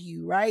filled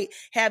you, right?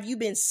 Have you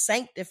been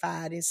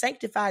sanctified? And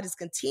sanctified is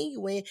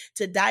continuing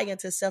to die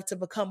unto self to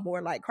become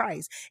more like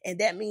Christ. And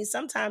that means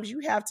sometimes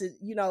you have to,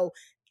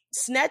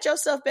 snatch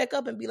yourself back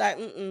up and be like,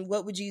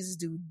 what would Jesus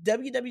do?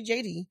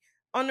 WWJD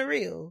on the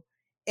real.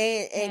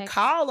 And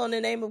call on the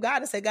name of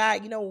God and say,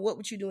 God, what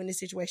would you do in this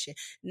situation?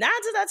 9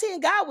 times out of 10,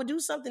 God would do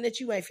something that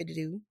you ain't fit to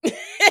do.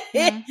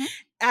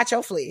 At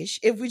your flesh,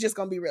 if we just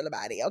gonna be real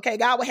about it. Okay,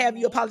 God will have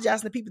you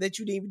apologize to people that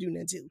you didn't even do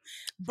nothing to.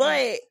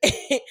 But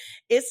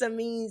it's a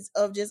means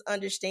of just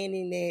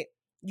understanding that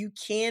you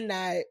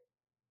cannot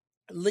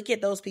look at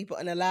those people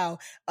and allow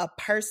a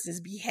person's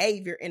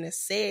behavior in a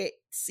set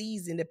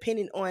season,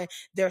 depending on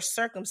their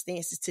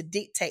circumstances, to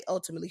dictate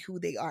ultimately who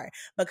they are,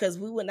 because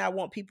we would not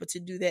want people to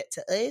do that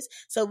to us,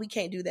 so we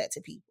can't do that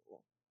to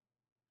people.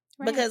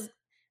 Because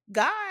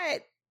God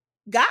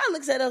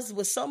looks at us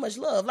with so much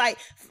love. Like,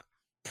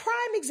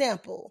 prime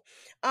example,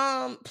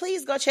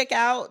 please go check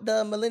out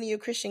the Millennial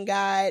Christian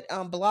Guide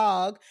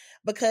blog,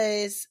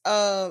 because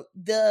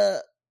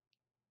the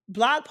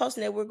blog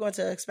posting that we're going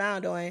to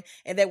expound on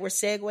and that we're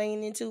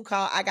segueing into,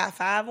 called I Got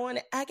 5 on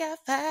It. I got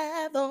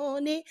 5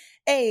 on it.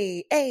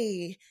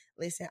 Hey,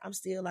 listen, I'm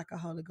still like a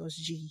Holy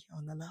Ghost G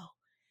on the low,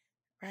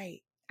 right?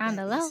 On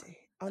the low?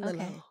 On the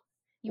low.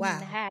 You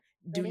wow.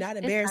 Do not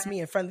embarrass me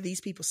in front of these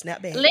people.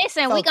 Snap back.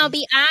 Listen, we're going to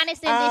be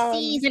honest in this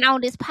season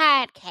on this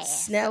podcast.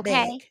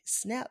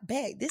 Snap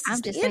back. This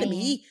is the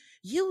enemy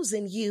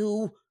using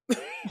you. Is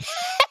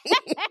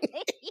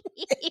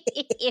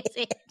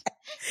it?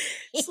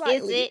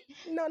 Slightly. Is it?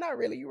 No, not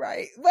really. You're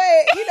right. But,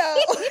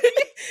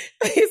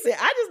 listen,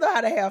 I just know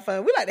how to have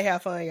fun. We like to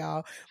have fun,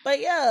 y'all.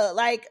 But yeah,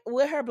 like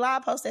with her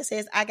blog post that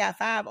says I got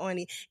 5 on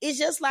it, it's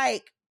just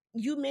like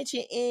you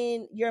mentioned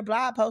in your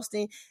blog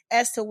posting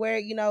as to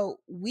where,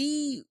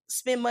 we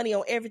spend money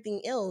on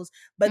everything else,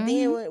 but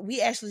then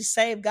we actually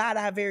save God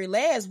our very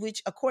last,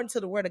 which according to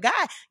the word of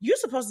God, you're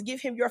supposed to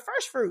give him your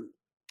first fruit.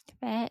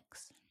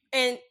 Facts.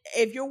 And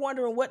if you're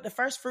wondering what the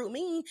first fruit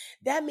means,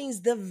 that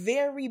means the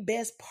very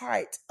best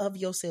part of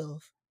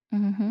yourself,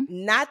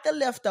 not the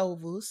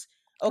leftovers.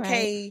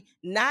 Okay, right.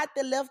 Not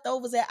the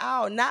leftovers at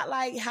all. Not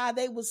like how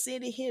they were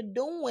sitting here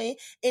doing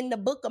in the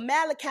book of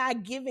Malachi,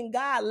 giving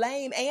God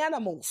lame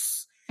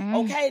animals.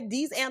 Okay,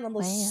 these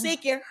animals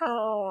sick and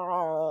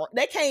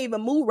they can't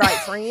even move right,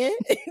 friend.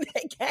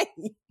 They can't.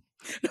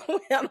 Those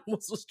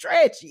animals was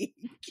tragic.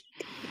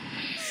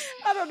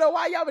 I don't know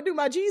why y'all would do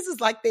my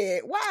Jesus like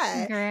that.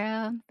 Why?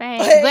 Girl,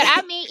 thanks. But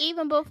I mean,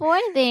 even before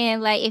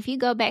then, like if you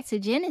go back to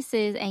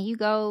Genesis and you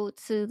go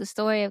to the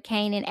story of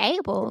Cain and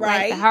Abel,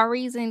 right. Like the whole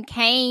reason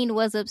Cain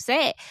was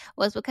upset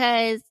was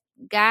because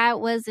God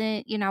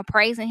wasn't,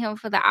 praising him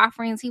for the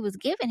offerings he was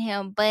giving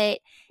him. But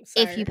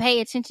if you pay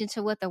attention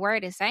to what the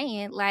word is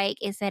saying, like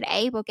it said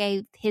Abel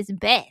gave his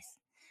best,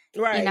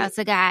 right,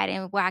 to God,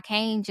 and while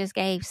Cain just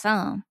gave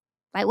some.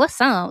 Like, what's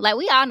some? Like,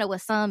 we all know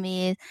what some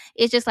is.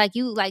 It's just like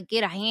you,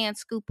 get a hand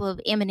scoop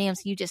of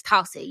M&Ms, you just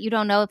toss it. You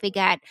don't know if it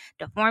got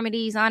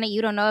deformities on it.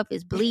 You don't know if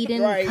it's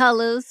bleeding right.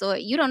 colors, or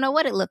you don't know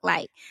what it looked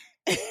like.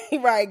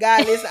 Right,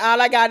 God, listen, all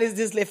I got is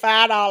this little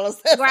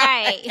 $5.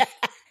 Right.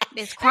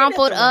 It's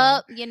crumpled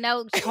up,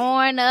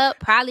 torn up,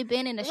 probably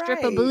been in a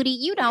strip of booty.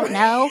 You don't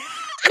know.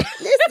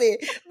 Listen,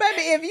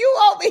 baby, if you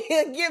over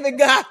here giving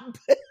God...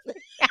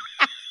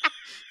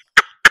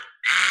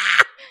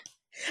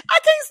 I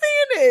can't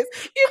stand this.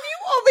 If you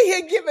over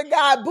here giving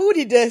God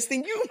booty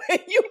dusting, you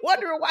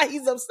wondering why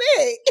he's upset.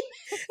 Baby,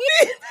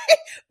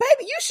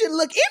 you should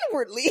look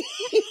inwardly.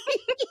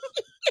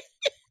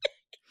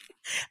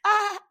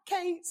 I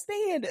can't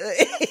stand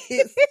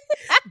it.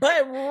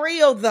 But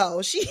real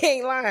though, she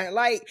ain't lying.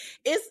 Like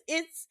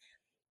it's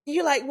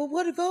you're like, well,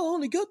 what if I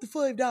only got the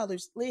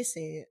 $5?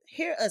 Listen,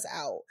 hear us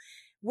out.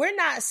 We're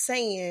not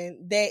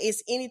saying that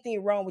it's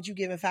anything wrong with you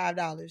giving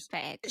 $5.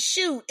 Facts.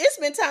 Shoot, it's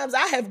been times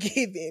I have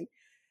given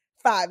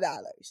 $5.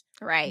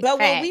 Right. But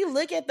when we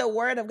look at the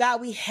word of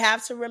God, we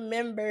have to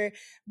remember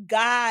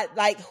God,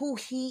 like who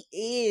he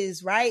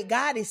is, right?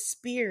 God is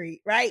spirit,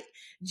 right?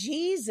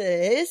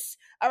 Jesus,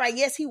 all right,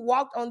 yes, he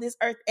walked on this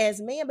earth as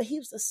man, but he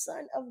was the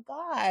son of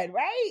God,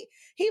 right?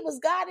 He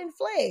was God in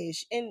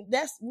flesh. And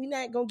we're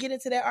not going to get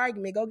into that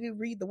argument. Go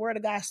read the word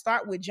of God.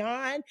 Start with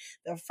John,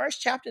 the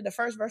first chapter, the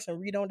first verse, and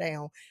read on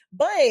down.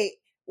 But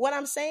what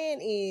I'm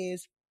saying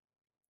is,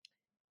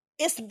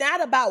 it's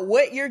not about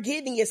what you're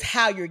giving, it's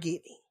how you're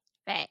giving.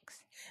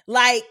 Facts.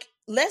 Like,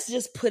 let's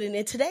just put it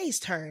in today's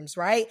terms,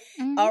 right?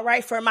 All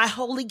right, for my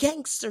holy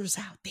gangsters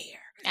out there.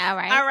 All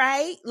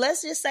right.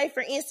 Let's just say,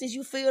 for instance,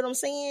 you feel what I'm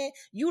saying?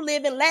 You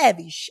live in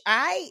lavish, all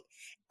right?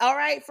 All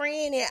right,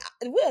 friend,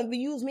 and we'll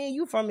use me and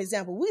you for an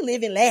example. We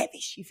live in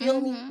lavish, you feel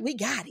me? We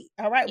got it,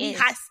 all right? Yes.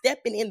 We high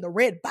stepping in the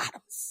red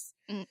bottoms,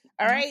 all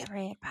right?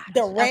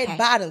 The red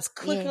bottoms,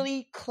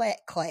 clickily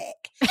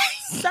clack.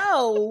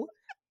 So...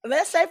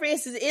 let's say, for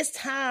instance, it's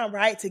time,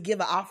 right, to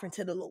give an offering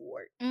to the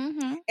Lord.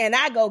 And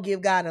I go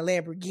give God a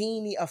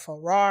Lamborghini, a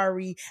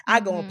Ferrari. I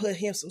go and put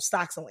him some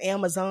stocks on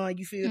Amazon.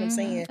 You feel what I'm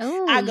saying?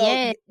 Ooh, I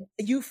go,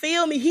 you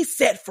feel me? He's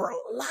set for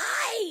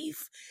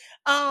life.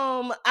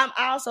 I'm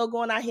also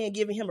going out here and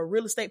giving him a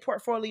real estate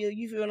portfolio.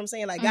 You feel what I'm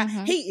saying? Like, God,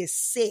 he is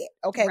set.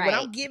 Okay, right. What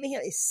I'm giving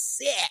him is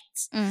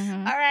set. All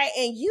right,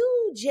 and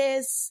you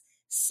just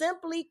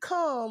simply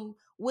come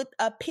with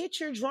a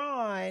picture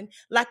drawn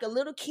like a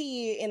little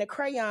kid in a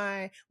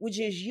crayon with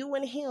just you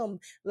and him,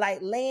 like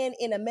laying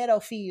in a meadow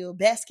field,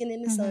 basking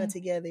in the sun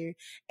together.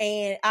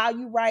 And all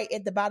you write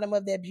at the bottom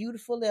of that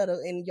beautiful letter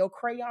in your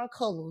crayon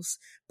colors,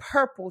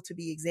 purple to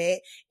be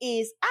exact,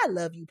 is "I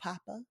love you,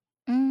 Papa."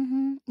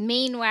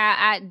 Meanwhile,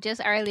 I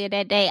just earlier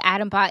that day, I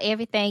done bought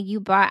everything you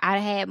bought. I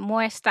had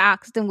more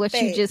stocks than what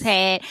you just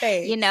had.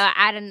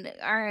 I done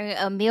earned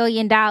 $1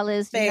 million,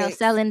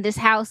 selling this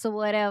house or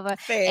whatever,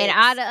 and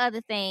all the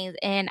other things.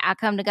 And I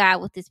come to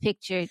God with this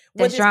picture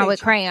that's drawn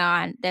with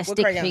crayon. That's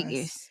stick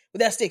figures.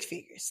 That's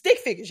stick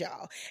figures,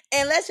 y'all.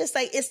 And let's just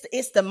say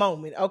it's the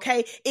moment,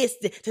 okay?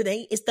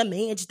 Today it's the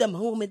man, just the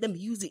moment, the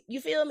music. You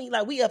feel me?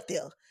 Like, we up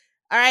there, all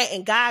right?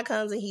 And God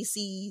comes and he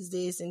sees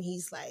this and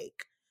he's like,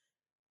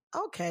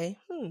 okay,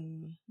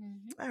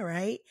 all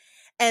right.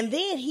 And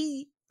then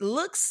he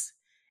looks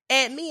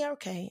at me,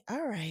 okay,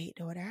 all right,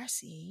 daughter, I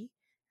see.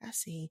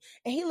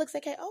 And he looks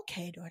at Kayla,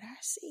 okay, daughter, I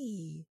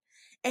see.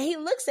 And he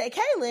looks at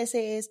Kayla and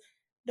says,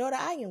 daughter,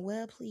 I am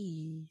well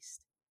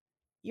pleased.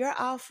 Your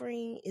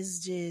offering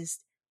is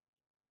just,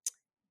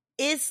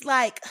 it's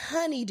like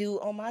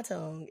honeydew on my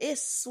tongue.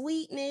 It's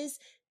sweetness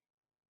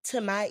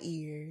to my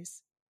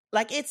ears.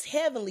 Like, it's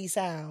heavenly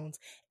sounds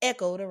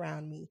echoed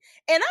around me.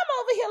 And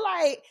I'm over here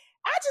like,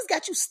 I just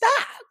got you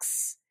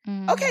stocks.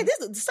 Okay, this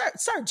is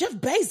Sir Jeff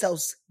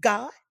Bezos,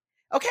 God.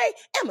 Okay,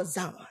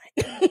 Amazon.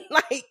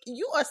 Like,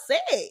 you are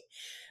set.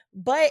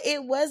 But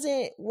it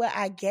wasn't what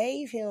I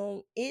gave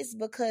him. It's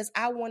because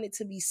I wanted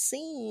to be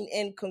seen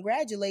and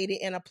congratulated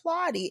and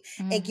applauded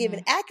and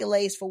given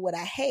accolades for what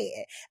I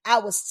had. I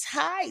was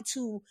tied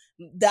to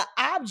the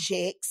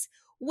objects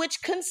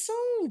which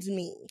consumed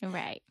me.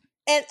 Right.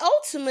 And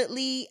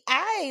ultimately,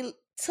 I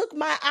took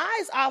my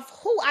eyes off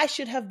who I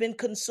should have been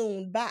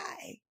consumed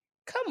by.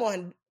 Come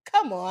on.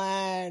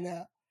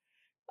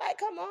 Like,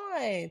 come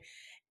on.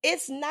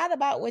 It's not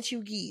about what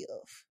you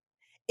give.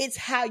 It's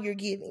how you're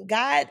giving.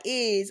 God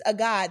is a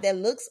God that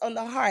looks on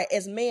the heart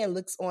as man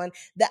looks on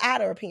the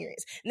outer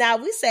appearance. Now,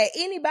 we say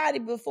anybody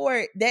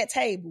before that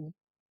table,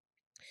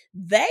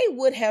 they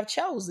would have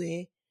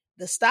chosen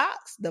the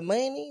stocks, the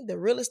money, the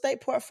real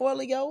estate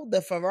portfolio,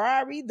 the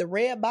Ferrari, the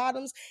red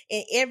bottoms,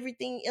 and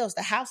everything else,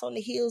 the house on the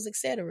hills,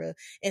 etc.,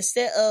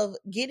 instead of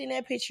getting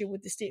that picture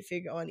with the stick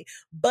figure on it.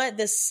 But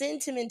the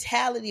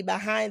sentimentality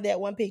behind that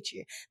one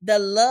picture, the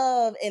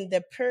love and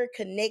the pure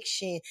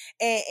connection,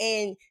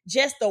 and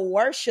just the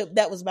worship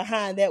that was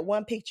behind that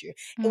one picture,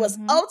 it was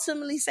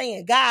ultimately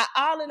saying, God,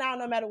 all in all,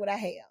 no matter what I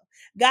have.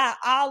 God,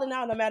 all in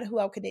all, no matter who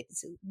I'm connected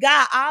to.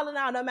 God, all in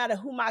all, no matter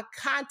who my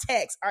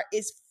contacts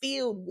is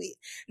filled with.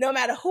 No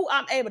matter who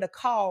I'm able to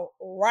call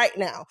right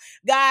now.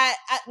 God,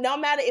 no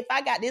matter if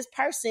I got this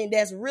person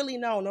that's really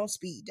known on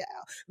speed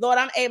dial. Lord,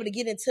 I'm able to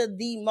get into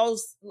the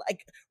most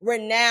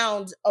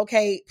renowned,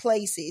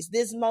 places.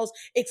 This most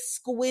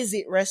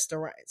exquisite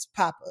restaurants,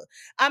 Papa.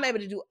 I'm able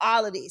to do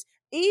all of this.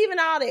 Even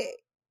all that.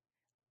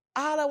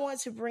 All I want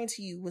to bring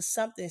to you was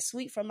something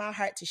sweet from my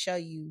heart to show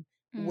you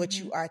what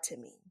you are to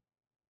me.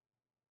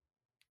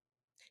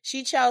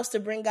 She chose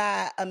to bring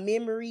God a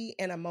memory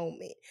and a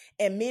moment.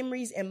 And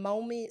memories and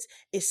moments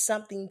is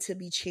something to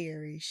be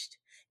cherished.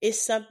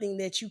 It's something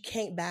that you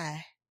can't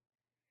buy.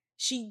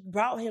 She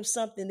brought him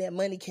something that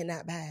money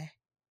cannot buy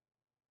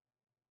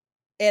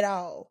at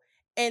all.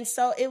 And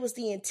so it was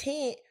the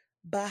intent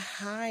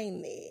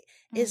behind it.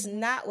 It's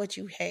not what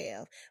you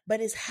have, but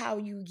it's how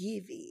you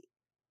give it.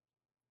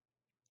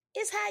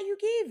 It's how you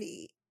give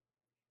it.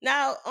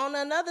 Now, on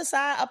another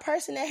side, a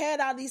person that had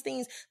all these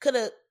things could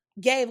have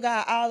gave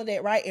God all of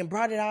that, right? And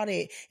brought it all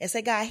that and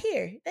said, God,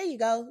 here, there you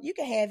go. You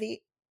can have it.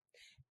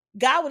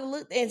 God would have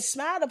looked and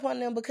smiled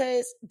upon them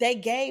because they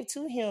gave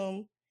to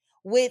him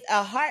with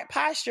a heart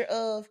posture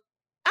of,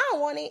 I don't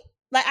want it.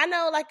 Like, I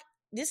know, like,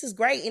 this is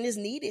great and is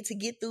needed to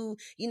get through,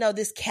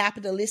 this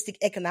capitalistic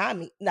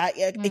economy, like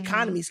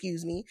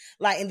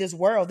in this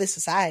world, this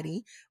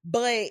society.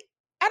 But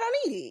I don't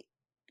need it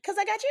because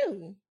I got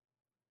you.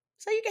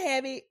 So you can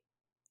have it.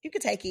 You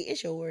can take it.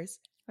 It's yours.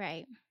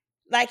 Right.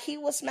 Like, he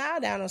will smile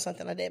down on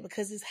something like that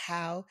because it's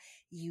how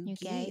you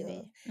give.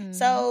 It.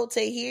 So to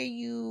hear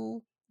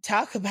you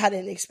talk about it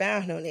and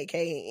expound on it,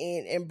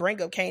 Kay, and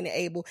bring up Cain and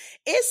Abel,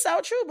 it's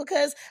so true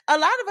because a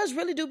lot of us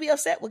really do be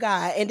upset with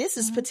God. And this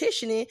is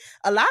petitioning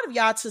a lot of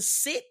y'all to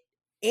sit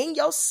in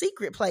your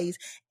secret place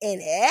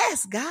and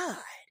ask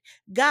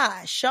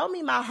God, show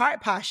me my heart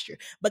posture.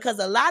 Because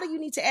a lot of you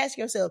need to ask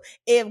yourself,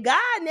 if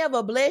God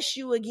never bless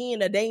you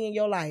again a day in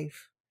your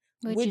life,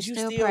 would you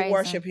still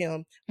worship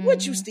him?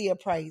 Would you still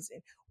praise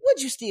him?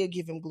 Would you still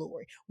give him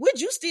glory? Would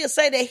you still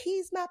say that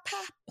he's my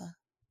papa?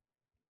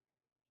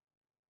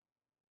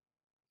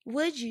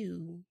 Would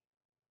you?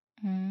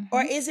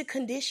 Or is it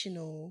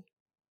conditional?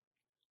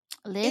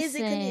 Listen, is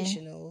it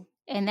conditional?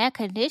 And that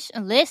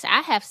condition, listen,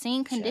 I have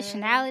seen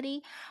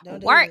conditionality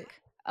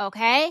work.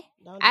 Okay?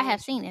 I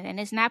have seen it and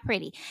it's not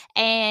pretty.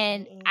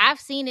 And I've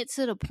seen it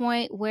to the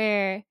point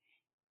where,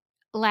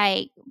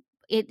 like,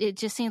 it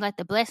just seems like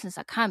the blessings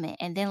are coming.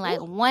 And then, like,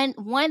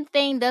 one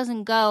thing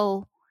doesn't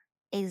go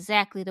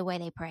exactly the way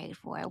they prayed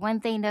for it. One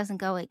thing doesn't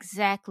go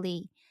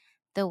exactly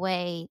the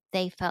way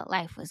they felt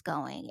life was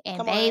going.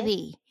 And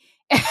baby,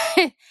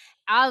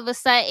 all of a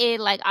sudden,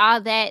 like, all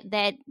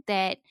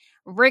that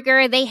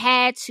rigor they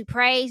had to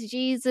praise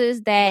Jesus,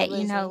 that,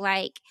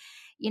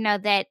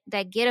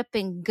 that get up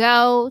and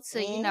go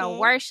to,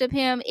 worship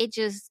him, it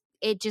just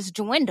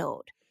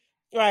dwindled.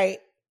 Right.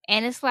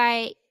 And it's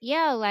like,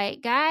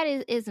 like,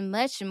 God is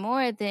much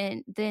more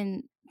than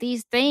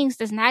these things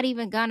that's not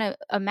even gonna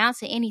amount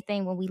to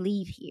anything when we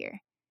leave here.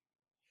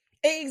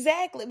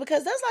 Exactly,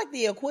 because that's like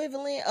the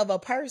equivalent of a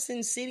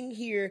person sitting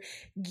here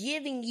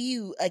giving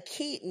you a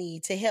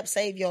kidney to help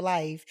save your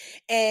life.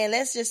 And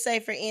let's just say,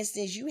 for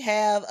instance, you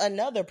have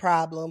another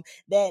problem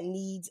that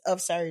needs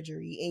of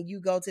surgery, and you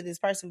go to this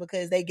person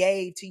because they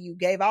gave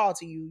all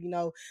to you,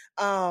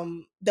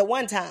 the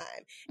one time.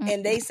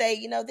 And they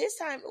say, this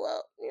time,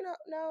 well,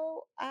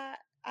 no,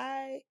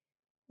 I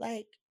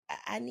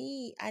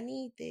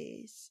need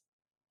this.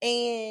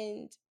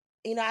 And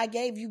I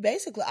gave you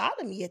basically all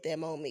of me at that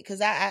moment because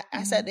I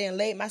sat there and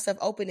laid myself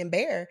open and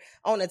bare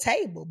on the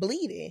table,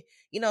 bleeding,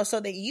 so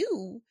that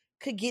you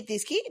could get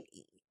this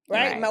kidney,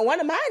 right? One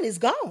of mine is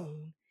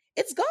gone.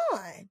 It's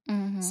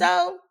gone.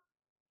 So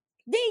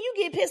then you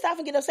get pissed off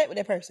and get upset with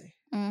that person.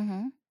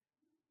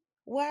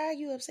 Why are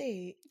you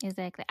upset?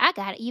 Exactly. I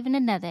got even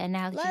another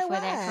analogy Like, for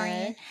that,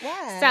 friend.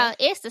 Why? So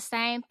it's the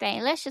same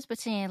thing. Let's just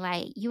pretend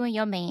like you and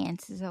your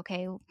man's is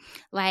okay.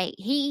 Like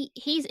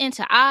he's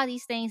into all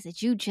these things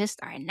that you just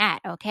are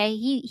not. Okay.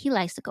 He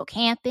likes to go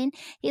camping.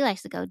 He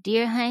likes to go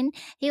deer hunting.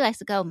 He likes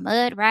to go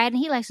mud riding.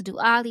 He likes to do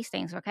all these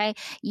things. Okay.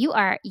 You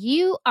are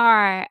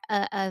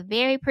a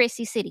very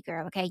prissy city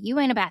girl. Okay. You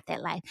ain't about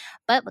that life,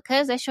 but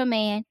because that's your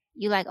man,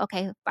 you like,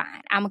 okay,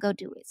 fine, I'm gonna go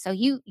do it. So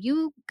you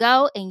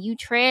go and you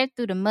tread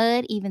through the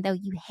mud, even though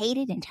you hate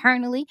it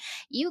internally.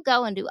 You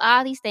go and do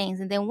all these things,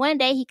 and then one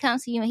day he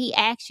comes to you and he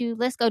asks you,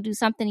 let's go do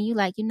something, and you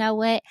like, you know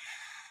what?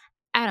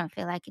 I don't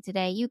feel like it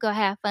today. You go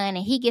have fun,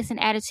 and he gets an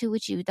attitude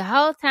with you. The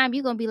whole time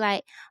you're gonna be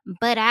like,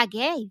 but I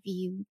gave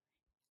you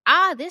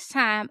all this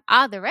time,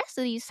 all the rest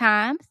of these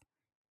times.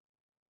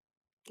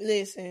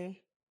 Listen,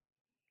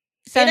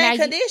 so it now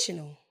ain't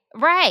conditional.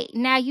 Right.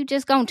 Now you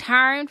just gonna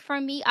turn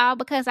from me all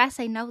because I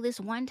say no this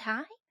one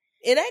time?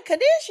 It ain't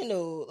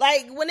conditional.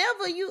 Like,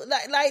 whenever you,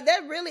 like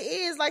that really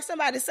is like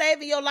somebody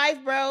saving your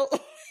life, bro.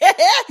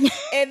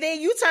 And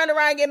then you turn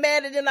around and get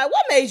mad at them like,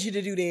 what made you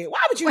to do that? Why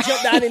would you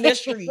jump down in the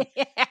street?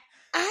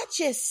 I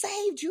just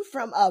saved you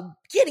from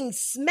getting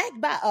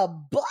smacked by a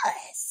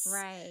bus.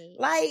 Right.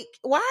 Like,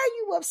 why are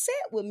you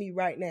upset with me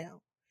right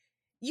now?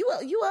 You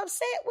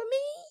upset with me?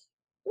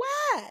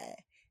 Why?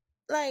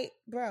 Like,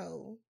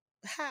 bro,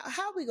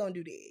 how we gonna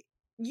do that?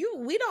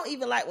 We don't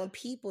even like when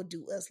people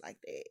do us like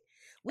that.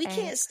 We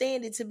can't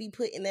stand it to be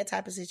put in that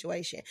type of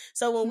situation.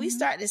 So when we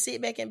start to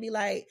sit back and be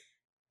like,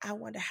 I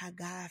wonder how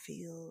God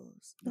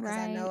feels because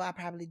I know I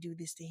probably do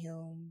this to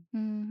him.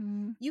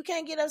 Mm-hmm. You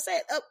can't get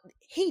upset.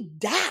 He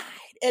died.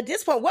 At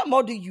this point, what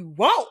more do you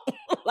want?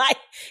 Like,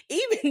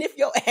 even if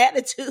your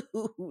attitude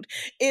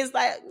is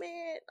like,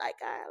 man, like,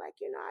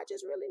 I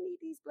just really need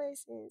these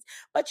blessings.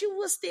 But you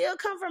will still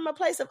come from a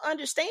place of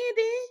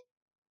understanding.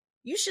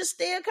 You should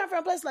still come from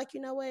a place like,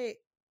 you know what?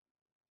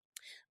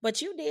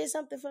 But you did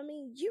something for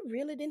me you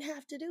really didn't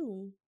have to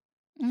do.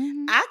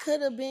 Mm-hmm. I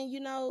could have been,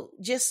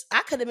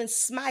 I could have been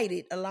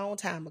smited a long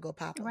time ago,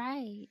 Papa.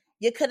 Right.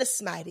 You could have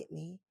smited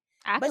me.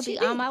 I could be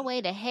on my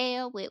way to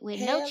hell with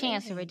no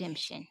chance of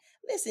redemption.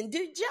 Listen,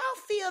 did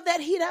y'all feel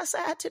that heat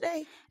outside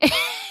today?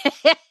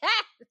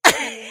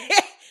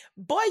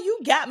 Boy, you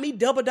got me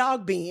double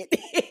dog bent.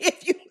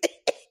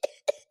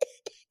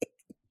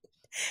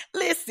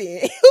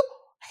 Listen,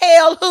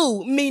 hell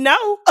who? Me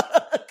no?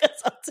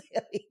 Because I'm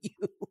telling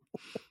you.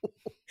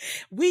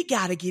 We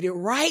got to get it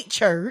right,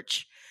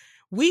 church.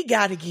 We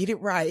got to get it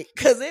right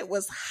because it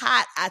was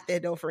hot out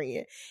that door,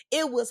 friend.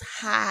 It was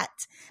hot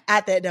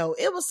out that door.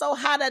 It was so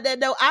hot out that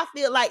door. I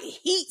feel like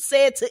heat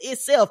said to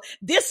itself,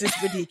 this is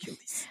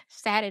ridiculous.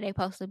 Saturday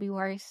supposed to be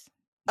worse.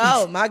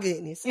 Oh, my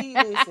goodness. See,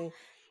 listen.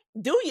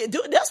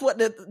 That's what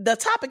the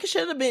topic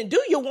should have been. Do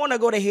you want to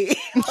go to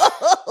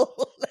hell?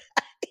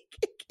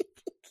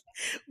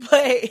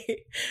 But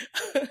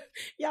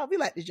y'all, we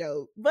like the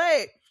joke.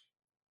 But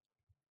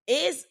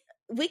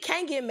we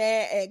can't get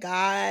mad at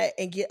God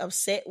and get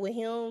upset with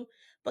him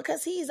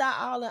because he's our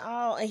all in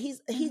all and he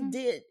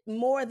did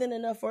more than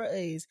enough for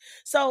us.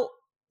 So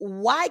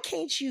why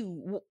can't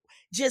you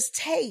just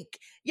take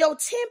your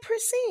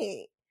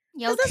 10%?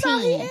 Yo, that's 10. All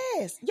he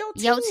asked. Yo,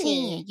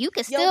 10. You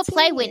can still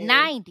play with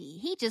 90.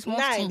 He just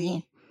wants 90. 10.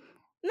 90.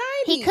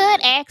 He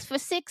could ask for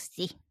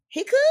 60.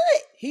 He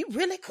could. He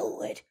really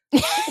could.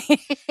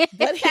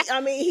 But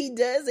he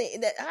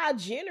doesn't. How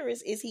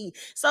generous is he?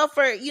 So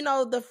for,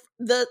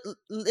 the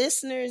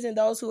listeners and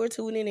those who are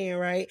tuning in,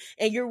 right?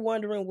 And you're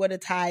wondering what a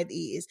tithe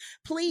is.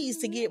 Please,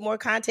 to get more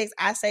context,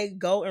 I say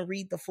go and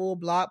read the full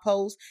blog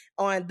post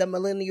on the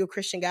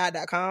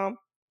millennialchristianguide.com.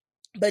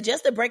 But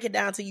just to break it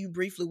down to you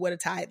briefly what a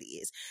tithe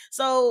is.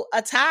 So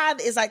a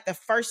tithe is like the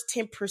first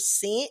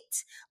 10%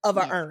 of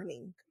an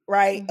earning,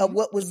 right? Of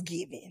what was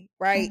given,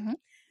 right?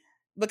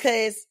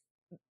 Because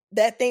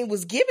that thing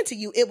was given to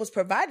you, it was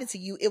provided to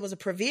you, it was a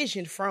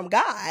provision from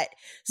God.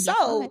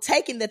 So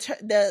taking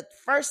the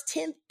first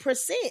 10%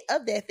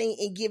 of that thing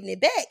and giving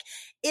it back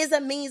is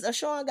a means of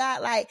showing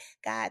God, like,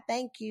 God,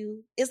 thank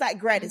you. It's like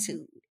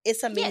gratitude.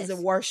 It's a means of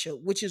worship,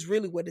 which is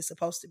really what it's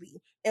supposed to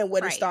be and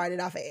what it started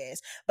off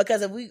as.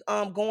 Because if we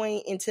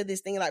going into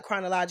this thing like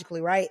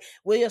chronologically, right,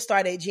 we'll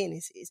start at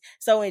Genesis.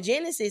 So in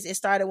Genesis, it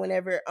started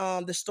whenever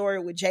the story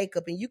with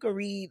Jacob, and you can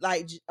read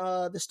like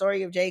the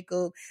story of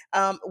Jacob.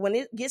 When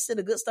it gets to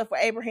the good stuff for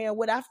Abraham,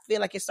 what I feel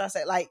like it starts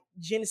at like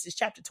Genesis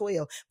chapter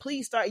 12.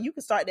 You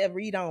can start that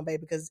read on,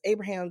 baby, because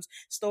Abraham's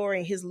story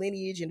and his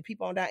lineage and the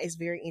people on that is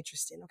very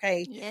interesting.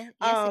 Okay. Yeah.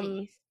 Yes, it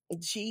is.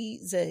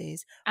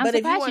 Jesus. I'm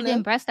surprised you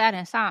didn't burst out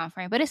in song,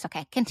 friend, but it's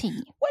okay.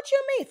 Continue. What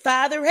you mean?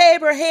 Father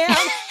Abraham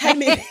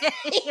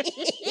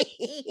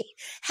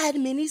had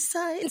many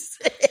sons.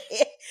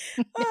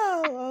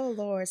 oh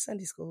Lord,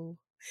 Sunday school.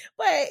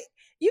 But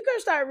you can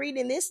start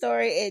reading this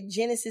story at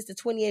Genesis, the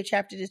 28th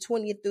chapter, the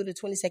 20th through the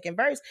 22nd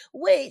verse,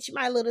 which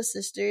my little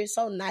sister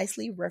so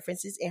nicely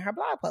references in her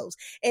blog post.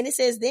 And it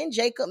says, then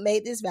Jacob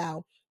made this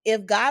vow.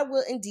 If God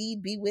will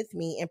indeed be with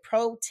me and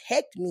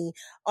protect me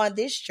on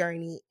this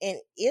journey, and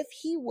if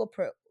he will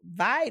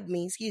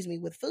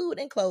with food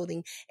and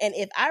clothing. And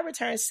if I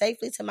return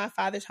safely to my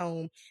father's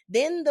home,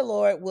 then the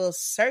Lord will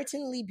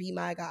certainly be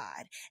my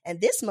God.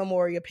 And this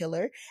memorial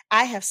pillar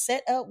I have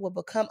set up will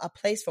become a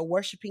place for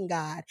worshiping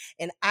God.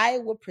 And I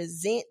will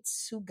present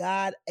to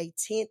God a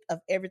tenth of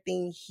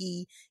everything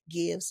he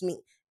gives me.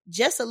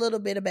 Just a little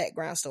bit of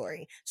background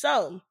story.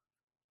 So,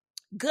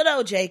 good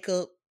old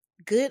Jacob,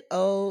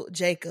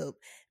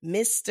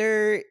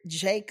 Mr.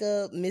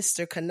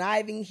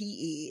 Conniving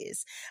he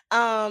is.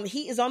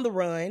 He is on the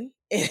run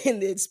in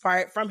this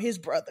part from his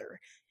brother.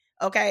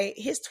 Okay,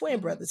 his twin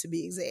brother to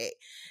be exact.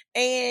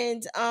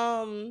 And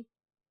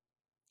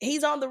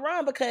he's on the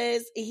run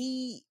because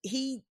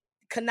he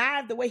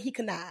connived the way he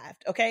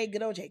connived. Okay,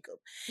 good old Jacob.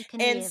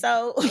 And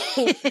so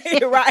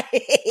right.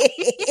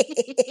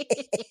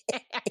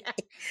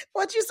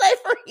 What you say,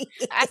 Free?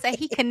 I say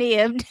he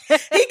connived.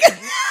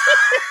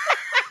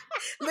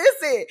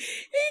 Listen,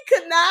 he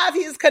connived,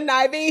 he's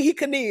conniving, he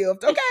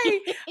connived,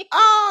 okay?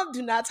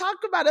 Do not talk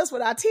about us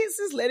with our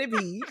tenses, let it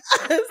be.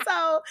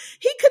 So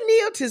he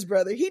connived his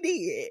brother, he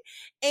did.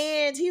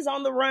 And he's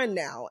on the run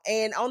now.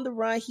 And on the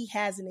run, he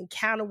has an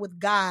encounter with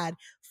God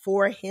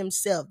for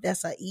himself.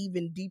 That's an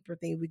even deeper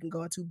thing we can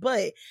go into.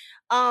 But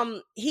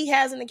he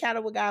has an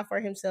encounter with God for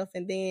himself.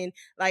 And then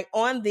like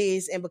on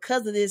this, and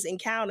because of this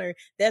encounter,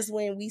 that's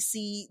when we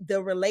see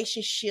the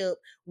relationship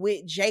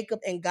with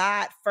Jacob and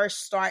God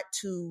first start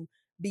to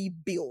be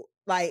built.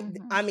 Like,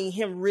 I mean,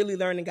 him really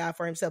learning God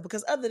for himself.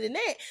 Because other than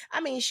that,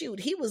 I mean, shoot,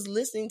 he was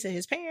listening to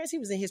his parents. He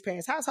was in his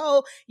parents'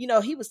 household. You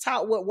know, he was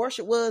taught what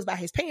worship was by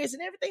his parents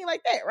and everything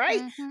like that,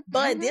 right?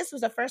 But this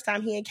was the first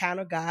time he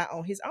encountered God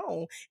on his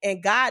own.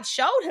 And God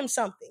showed him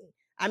something.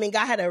 I mean,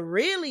 God had a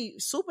really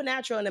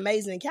supernatural and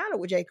amazing encounter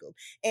with Jacob.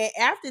 And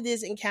after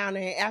this encounter,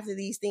 and after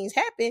these things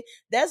happen,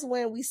 that's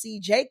when we see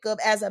Jacob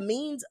as a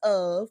means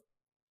of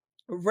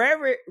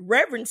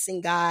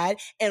reverencing God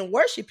and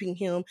worshiping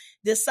him,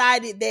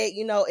 decided that,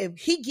 you know, if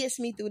he gets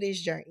me through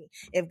this journey,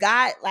 if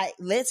God like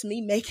lets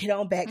me make it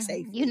on back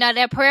safely. You know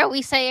that prayer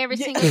we say every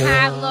single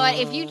time, Lord,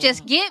 if you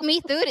just get me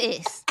through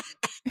this.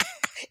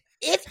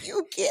 If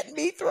you get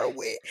me through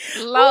it,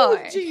 Lord.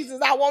 Ooh, Jesus,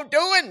 I won't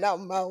do it no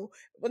more.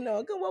 But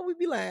no, good, what we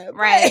be lying,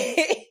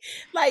 right?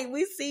 Like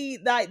we see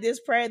like this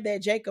prayer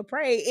that Jacob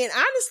prayed, and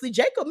honestly,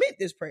 Jacob meant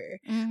this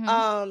prayer.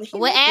 Well,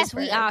 as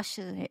we all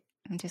should.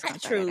 I'm just gonna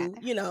true,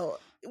 you know,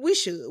 we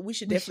should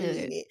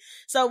definitely mean it.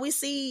 So we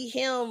see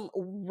him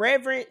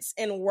reverence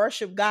and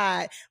worship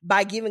God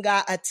by giving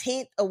God a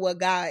tenth of what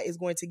God is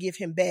going to give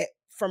him back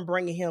from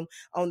bringing him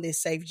on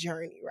this safe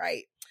journey,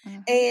 right?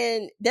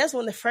 And that's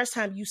when the first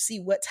time you see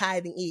what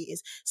tithing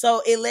is.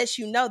 So it lets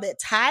you know that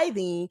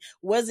tithing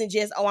wasn't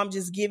just, oh, I'm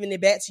just giving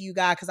it back to you,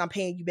 God, because I'm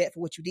paying you back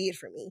for what you did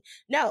for me.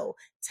 No,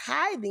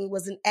 tithing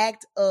was an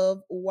act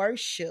of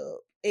worship.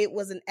 It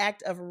was an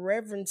act of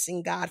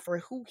reverencing God for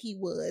who he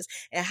was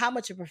and how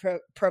much of a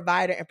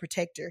provider and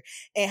protector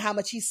and how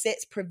much he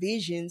sets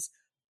provisions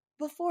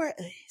before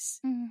us.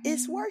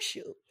 It's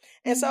worship.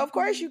 And so of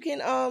course you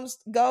can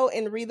go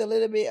and read a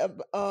little bit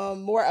of,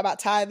 more about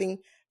tithing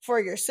for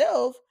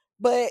yourself,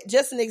 but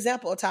just an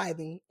example of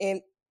tithing.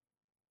 And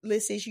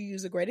let's say you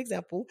use a great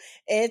example,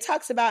 and it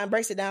talks about and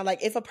breaks it down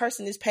like if a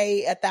person is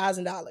paid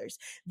 $1,000,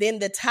 then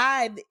the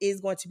tithe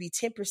is going to be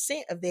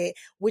 10% of that,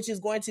 which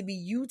is going to be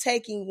you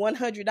taking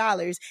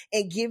 $100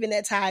 and giving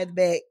that tithe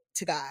back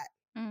to God.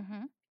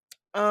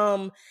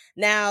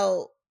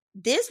 Now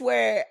this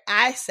where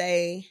I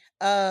say,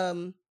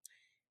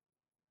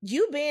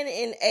 you being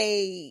in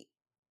a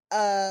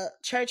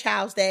church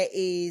house that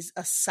is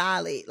a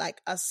solid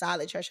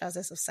church house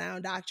that's a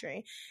sound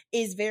doctrine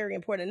is very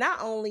important, not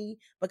only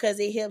because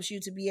it helps you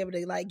to be able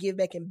to like give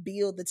back and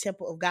build the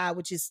temple of God,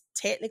 which is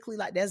technically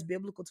like that's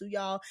biblical too,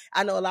 y'all.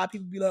 I know a lot of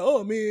people be like,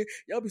 oh man,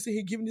 y'all be sitting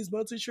here giving this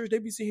money to the church, they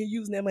be sitting here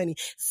using that money.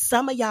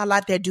 Some of y'all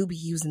out there do be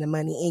using the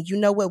money, and you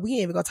know what, we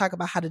ain't even gonna talk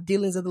about how the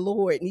dealings of the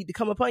Lord need to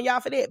come upon y'all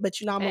for that,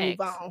 but you know, I'm gonna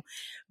move on.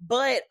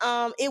 But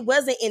it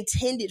wasn't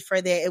intended for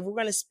that. If we're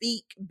gonna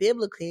speak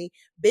biblically,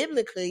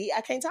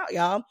 I can't talk,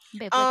 y'all.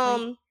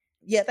 Biblically.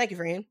 Yeah, thank you,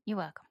 friend. You're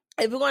welcome.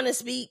 If we're going to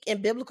speak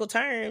in biblical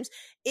terms,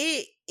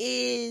 it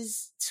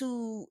is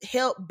to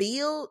help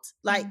build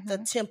like the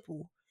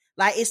temple.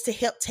 Like it's to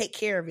help take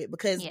care of it,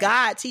 because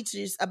God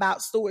teaches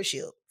about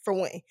stewardship for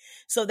one.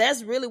 So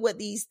that's really what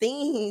these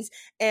things,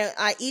 and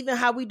even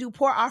how we do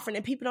poor offering,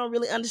 and people don't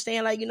really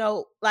understand, like, you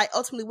know, like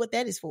ultimately what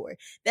that is for.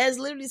 That is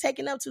literally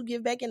taken up to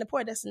give back in the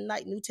poor. That's in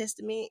like New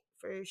Testament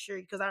for sure,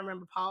 because I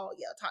remember Paul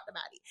talked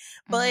about it.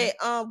 But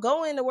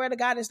go in the Word of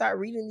God and start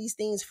reading these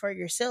things for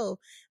yourself.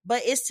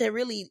 But it's to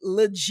really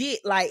legit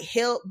like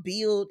help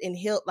build and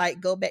help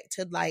like go back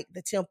to like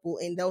the temple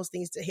and those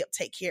things to help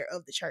take care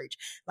of the church.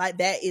 Like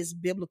that is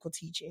biblical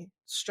teaching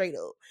straight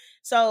up.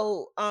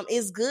 So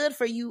it's good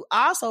for you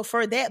also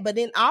for that, but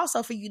then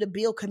also for you to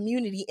build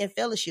community and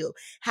fellowship.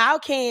 How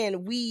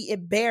can we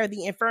bear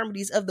the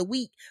infirmities of the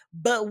weak,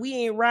 but we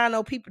ain't around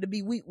no people to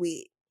be weak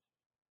with?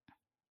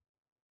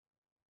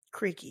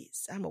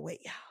 Crickets. I'ma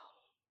wait, y'all.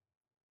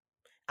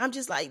 I'm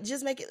just like,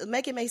 just make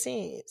it make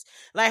sense.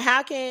 Like,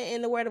 how can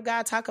in the Word of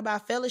God talk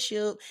about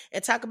fellowship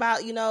and talk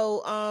about,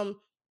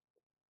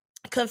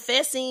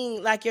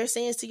 confessing like your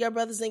sins to your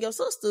brothers and your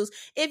sisters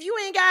if you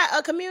ain't got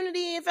a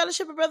community and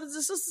fellowship of brothers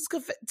and sisters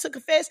to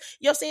confess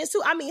your sins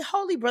to? I mean,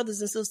 holy brothers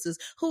and sisters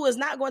who is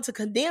not going to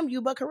condemn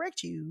you but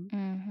correct you.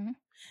 Mm-hmm.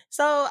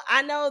 So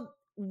I know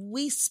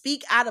we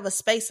speak out of a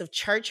space of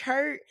church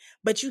hurt,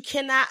 but you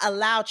cannot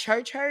allow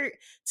church hurt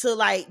to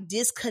like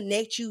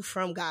disconnect you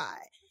from God.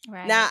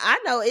 Right. Now I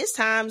know it's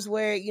times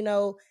where,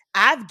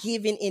 I've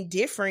given in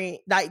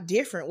different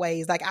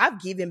ways. Like, I've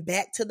given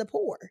back to the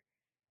poor.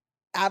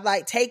 I've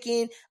like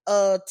taken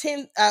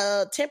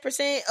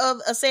 10% of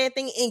a sad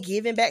thing and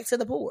given back to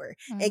the poor,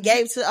 and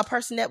gave to a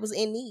person that was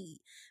in need.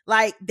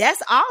 Like,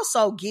 that's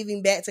also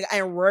giving back to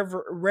and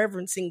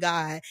reverencing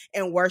God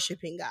and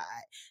worshiping God.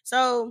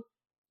 So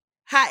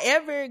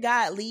however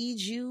God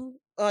leads you,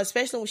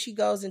 especially when she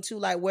goes into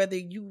like whether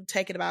you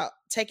take it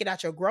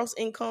out your gross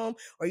income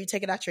or you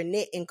take it out your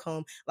net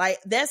income, like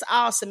that's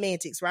all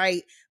semantics,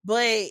 right?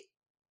 But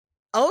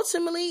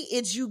ultimately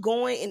it's you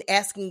going and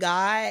asking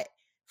God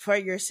for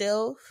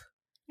yourself,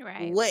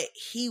 right, what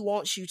he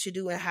wants you to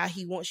do and how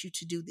he wants you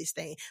to do this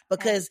thing.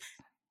 Because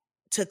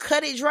to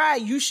cut it dry,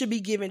 you should be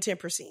giving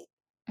 10%,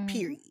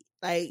 period.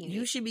 Like,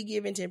 you should be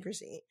giving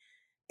 10%.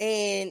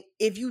 And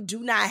if you do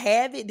not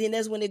have it, then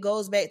that's when it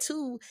goes back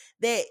to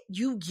that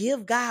you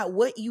give God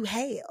what you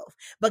have.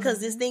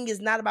 Because this thing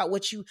is not about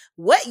what you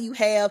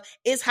have,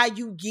 it's how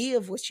you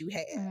give what you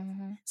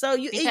have. So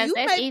because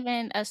there's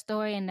even a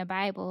story in the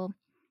Bible,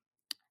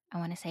 I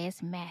want to say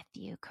it's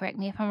Matthew, correct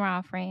me if I'm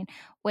wrong, friend,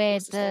 where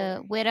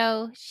the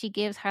widow, she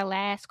gives her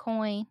last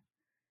coin.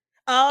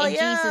 Oh, and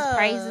Jesus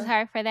praises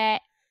her for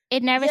that.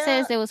 It never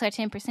says it was her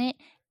 10%.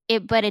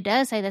 But it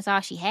does say that's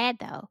all she had,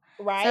 though.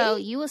 Right. So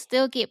you will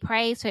still get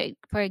praise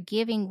for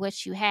giving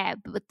what you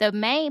have. But the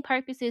main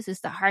purpose is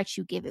the heart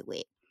you give it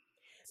with.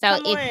 So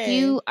if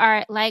you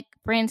are, like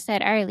Brent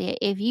said earlier,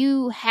 if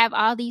you have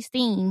all these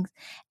things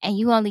and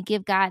you only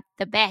give God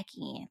the back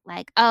end,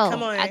 like,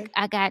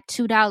 I got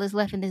 $2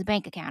 left in this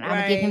bank account, I'm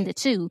going to give him the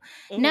 2.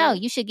 No,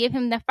 you should give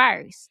him the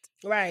first.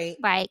 Right.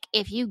 Like,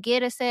 if you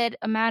get a said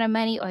amount of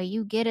money or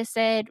you get a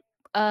said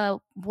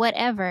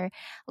whatever,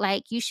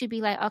 like, you should be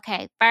like,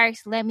 okay,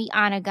 first let me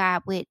honor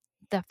God with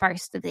the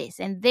first of this,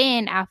 and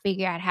then I'll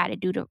figure out how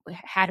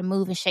to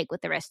move and shake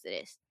with the rest of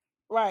this.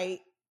 Right.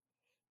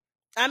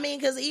 I mean,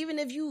 because even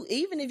if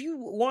you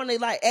want to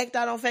like act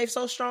out on faith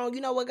so strong,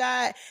 you know what,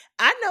 God,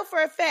 I know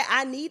for a fact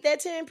I need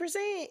that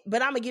 10%,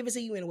 but I'm gonna give it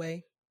to you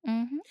anyway.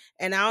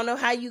 And I don't know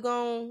how you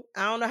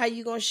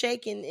gonna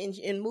shake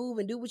and move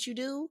and do what you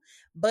do,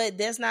 but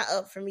that's not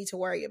up for me to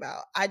worry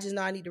about. I just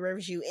know I need to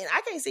reverence you, and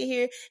I can't sit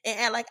here and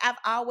act like I've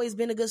always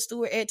been a good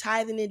steward at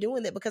tithing and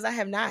doing that, because I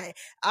have not.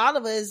 All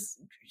of us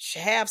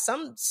have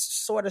some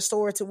sort of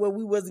story to where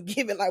we wasn't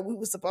giving like we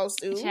were supposed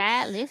to.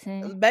 Child,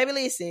 listen, baby,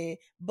 listen.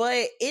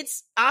 But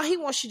it's all he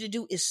wants you to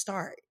do is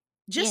start.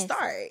 Just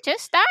start.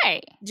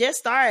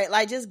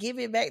 Like, just give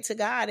it back to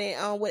God,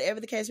 and whatever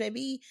the case may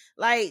be,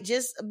 like,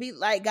 just be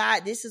like,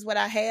 God, this is what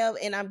I have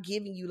and I'm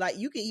giving you. Like,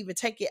 you can even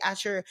take it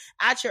out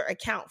your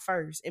account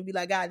first and be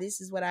like, God,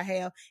 this is what I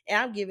have and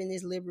I'm giving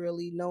this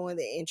liberally, knowing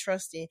that and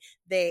trusting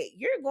that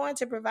you're going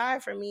to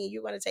provide for me and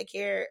you're going to take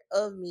care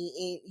of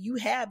me, and you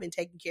have been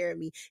taking care of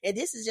me. And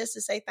this is just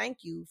to say thank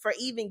you for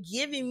even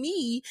giving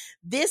me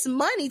this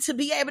money to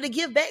be able to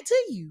give back to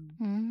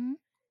you.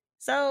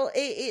 So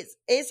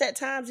it's at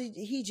times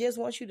he just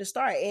wants you to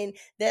start, and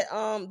that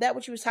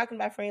what you was talking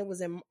about, friend,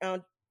 was in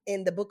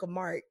the book of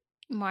Mark.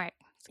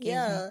 Excuse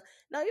me.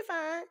 No, you're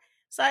fine.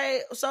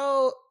 Say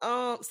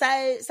I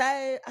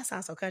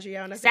sound so country,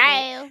 y'all.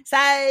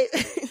 Say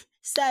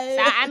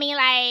I mean,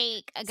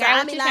 like,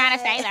 girl, what you trying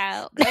to say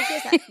though?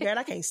 Girl,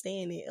 I can't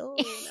stand it. Oh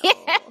no.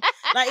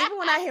 Like, even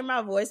when I hear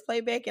my voice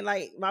play back and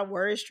like my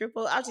words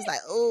triple, I was just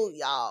like, oh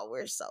y'all,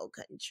 we're so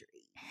country.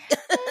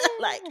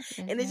 Like,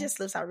 and it just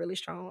slips out really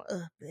strong.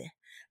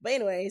 But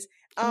anyways,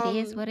 it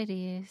is what it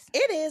is.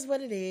 It is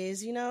what it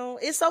is.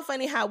 It's so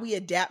funny how we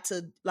adapt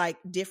to like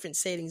different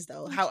settings,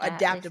 though. How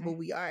adaptable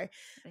we are.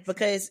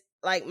 Because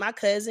like my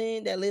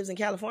cousin that lives in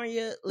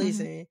California,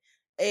 listen,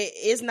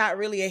 it's not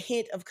really a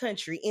hint of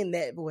country in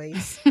that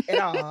voice at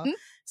all.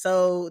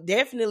 So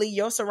definitely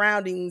your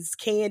surroundings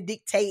can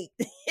dictate.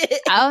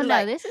 Oh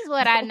no, this is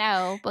what I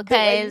know,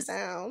 because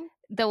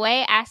the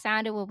way I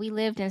sounded when we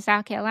lived in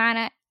South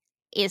Carolina,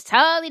 it's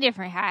totally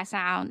different how I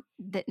sound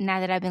now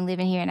that I've been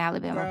living here in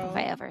Alabama for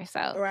forever.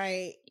 So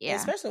right, yeah,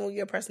 especially when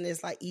you're a person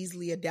that's like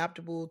easily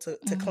adaptable to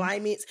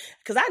climates.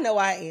 Because I know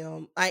I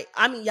am. Like,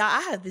 I mean, y'all,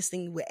 I have this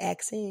thing with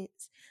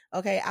accents.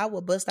 Okay, I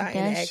will bust out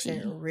in an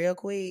accent really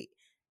quick.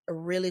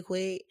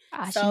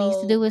 All she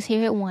needs to do is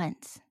hear it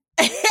once.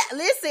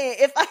 Listen,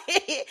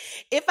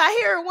 if I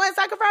hear it once,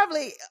 I could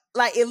probably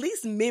like at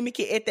least mimic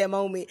it at that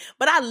moment.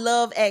 But I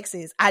love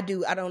accents. I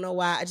do. I don't know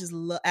why. I just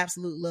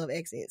absolutely love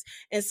accents.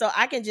 And so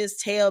I can just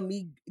tell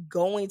me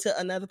going to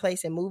another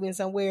place and moving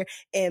somewhere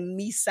and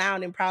me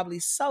sounding probably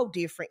so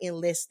different in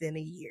less than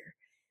a year.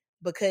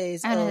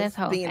 because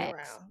of being facts.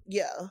 around.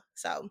 Yeah.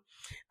 So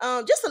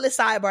just a little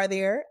sidebar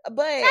there.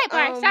 But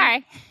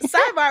sorry.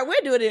 Sidebar,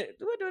 we'll do it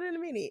in a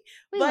minute.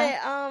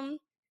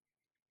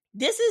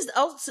 This is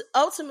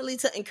ultimately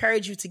to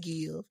encourage you to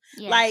give.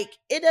 Yes. Like,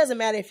 it doesn't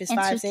matter if it's and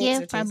 5 cents or 10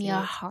 cents. From your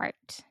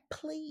heart.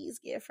 Please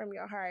give from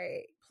your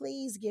heart.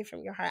 Please give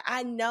from your heart.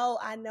 I know,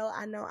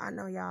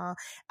 y'all.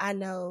 I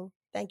know.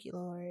 Thank you,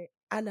 Lord.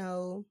 I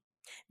know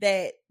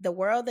that the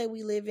world that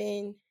we live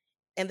in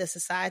and the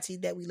society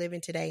that we live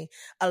in today,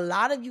 a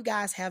lot of you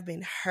guys have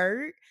been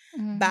hurt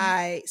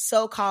by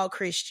so-called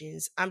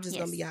Christians. I'm just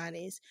going to be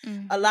honest.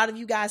 A lot of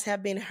you guys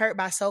have been hurt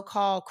by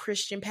so-called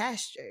Christian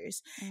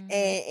pastors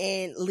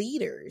and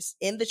leaders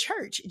in the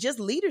church, just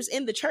leaders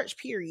in the church,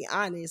 period,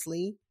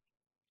 honestly.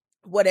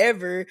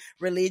 Whatever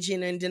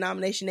religion and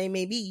denomination they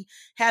may be,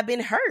 have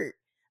been hurt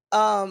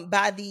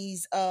by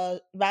these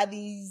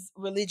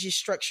religious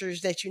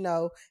structures that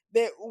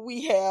that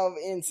we have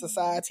in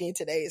society in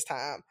today's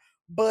time.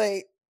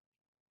 But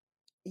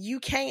you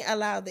can't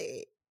allow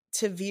that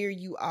to veer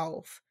you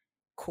off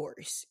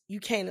course. You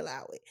can't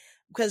allow it,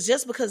 because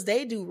just because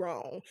they do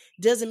wrong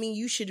doesn't mean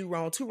you should do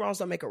wrong. 2 wrongs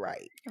don't make a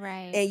right.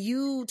 Right. And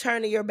you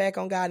turning your back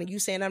on God and you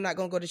saying, I'm not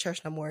gonna go to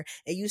church no more,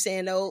 and you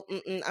saying, no,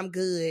 I'm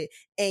good,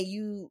 and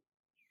you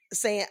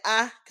saying,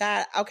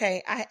 God,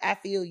 okay, I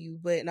feel you,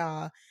 but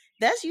nah,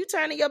 that's you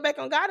turning your back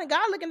on God, and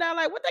God looking down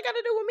like, what they got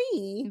to do with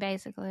me?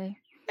 Basically.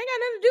 They got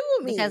nothing to do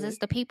with me. Because it's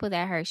the people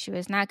that hurt you.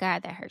 It's not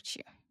God that hurts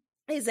you.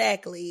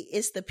 Exactly.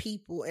 It's the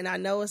people. And I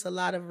know it's a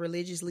lot of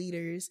religious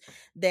leaders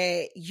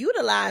that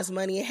utilize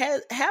money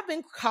and have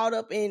been caught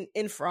up in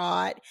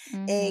fraud.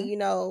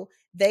 And,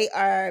 they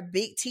are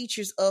big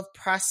teachers of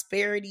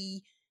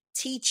prosperity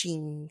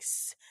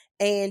teachings.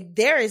 And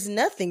there is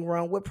nothing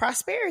wrong with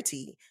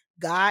prosperity.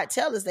 God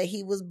tells us that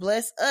he was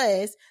blessed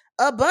us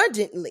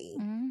abundantly,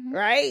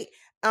 right?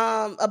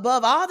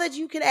 Above all that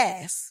you could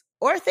ask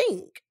or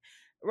think,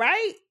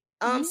 right?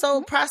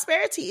 So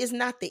prosperity is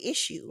not the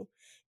issue.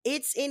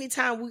 It's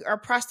anytime we are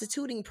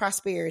prostituting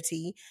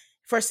prosperity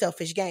for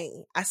selfish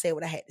gain. I said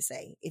what I had to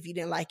say. If you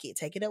didn't like it,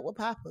 take it up with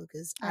Papa,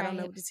 because I don't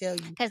know what to tell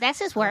you. Because that's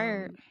his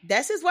word.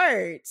 That's his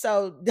word.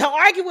 So don't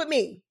argue with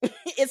me.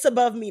 It's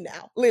above me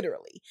now,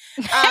 literally.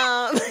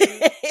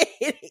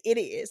 It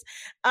is.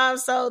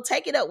 So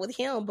take it up with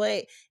him,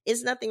 but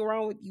it's nothing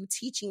wrong with you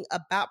teaching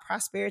about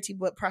prosperity,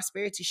 but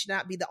prosperity should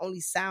not be the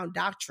only sound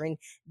doctrine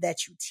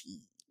that you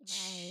teach.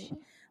 Right.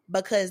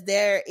 Because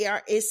there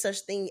is such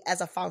thing as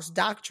a false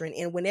doctrine.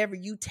 And whenever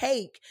you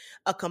take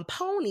a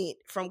component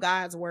from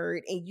God's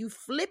word and you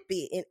flip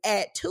it and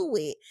add to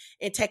it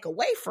and take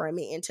away from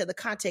it into the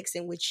context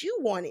in which you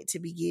want it to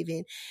be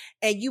given,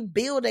 and you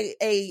build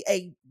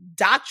a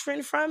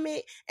doctrine from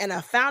it and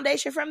a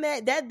foundation from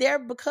that there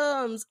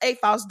becomes a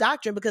false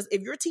doctrine. Because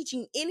if you're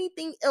teaching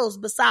anything else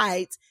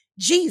besides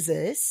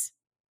Jesus,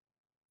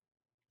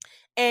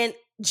 then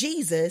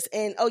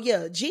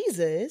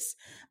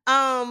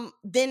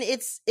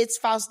it's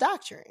false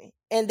doctrine.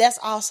 And that's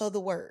also the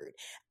word.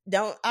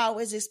 Don't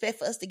always expect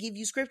for us to give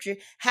you scripture.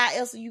 How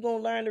else are you going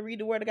to learn to read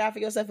the word of God for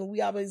yourself? And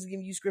we always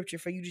give you scripture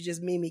for you to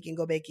just mimic and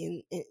go back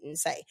and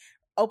say.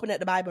 Open up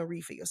the Bible and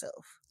read for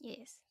yourself.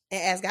 Yes.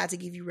 And ask God to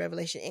give you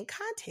revelation and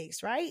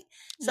context, right?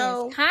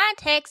 So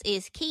context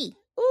is key.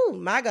 Oh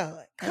my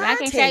God. I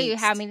can tell you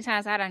how many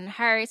times I done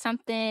heard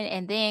something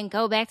and then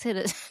go back to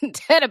the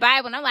to the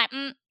Bible and I'm like,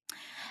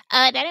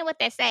 that ain't what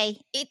that say.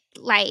 It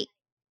like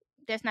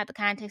that's not the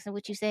context in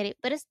which you said it,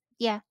 but it's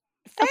facts.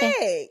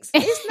 Okay.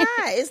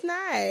 It's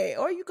not.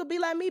 Or you could be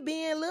like me,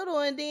 being little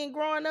and then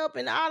growing up,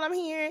 and all I'm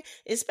hearing,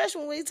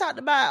 especially when we talked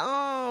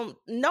about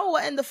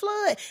Noah and the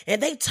flood,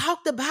 and they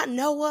talked about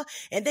Noah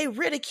and they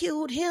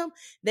ridiculed him,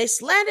 they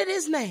slandered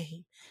his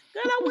name.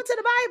 Girl, I went to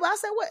the Bible. I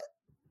said,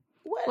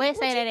 Where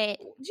say that at?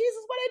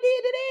 Jesus, what they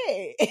did to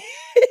that?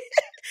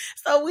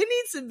 So we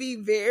need to be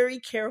very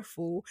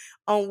careful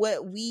on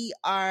what we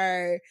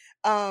are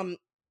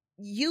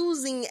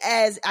using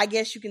as, I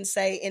guess you can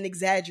say, an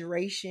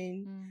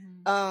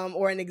exaggeration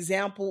or an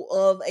example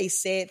of a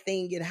sad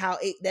thing and how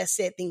that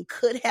sad thing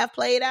could have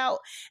played out,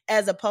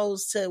 as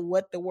opposed to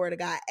what the word of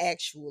God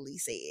actually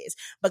says.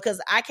 Because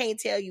I can't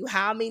tell you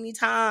how many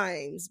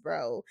times,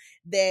 bro,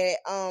 that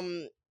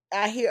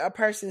I hear a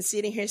person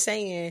sitting here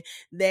saying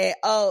that,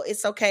 oh,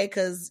 it's okay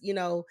because,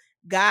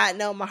 God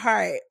know my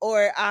heart.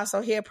 Or I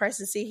also hear a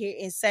person sit here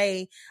and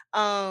say,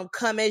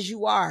 come as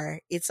you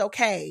are. It's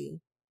okay.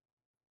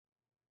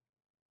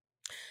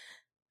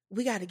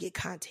 We got to get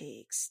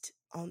context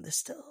on the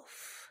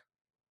stuff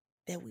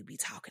that we be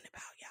talking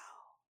about, y'all.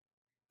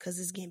 Because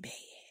it's getting bad.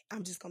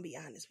 I'm just going to be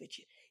honest with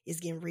you. It's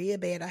getting real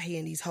bad out here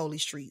in these holy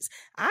streets.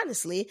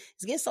 Honestly,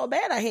 it's getting so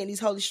bad out here in these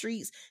holy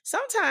streets.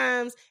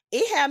 Sometimes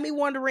it had me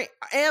wondering,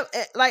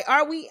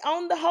 are we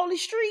on the holy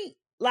street?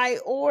 Like,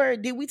 or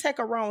did we take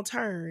a wrong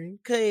turn?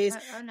 Because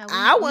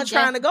I wasn't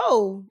trying to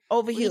go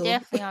over here. We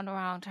definitely on the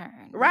wrong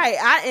turn. Right.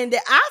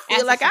 I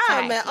feel like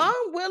I'm an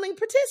unwilling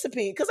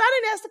participant because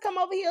I didn't ask to come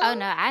over here. Oh,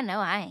 no, I know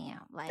I am.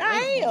 Like,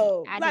 I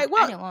am. I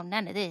didn't want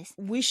none of this.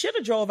 We should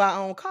have drove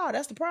our own car.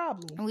 That's the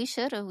problem. We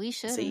should have.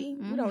 See,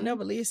 we don't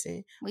never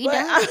listen. We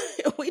don't.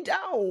 We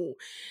don't.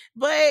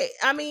 But,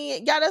 I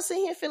mean, got us in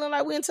here feeling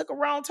like we took a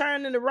wrong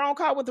turn in the wrong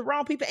car with the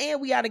wrong people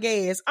and we out of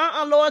gas.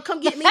 Lord,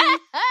 come get me.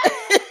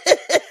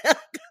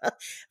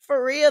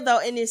 For real though,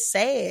 and it's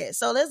sad.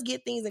 So let's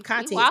get things in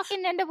context.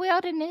 Walking in the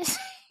wilderness.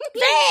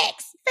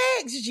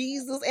 Facts,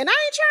 Jesus. And I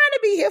ain't trying to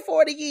be here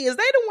 40 years.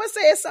 They the one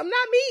said something,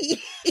 not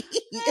me.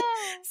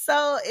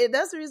 So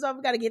that's the reason why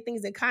we got to get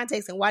things in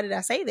context. And why did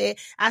I say that?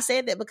 I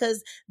said that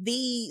because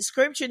the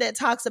scripture that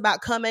talks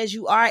about come as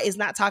you are is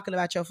not talking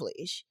about your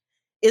flesh.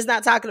 It's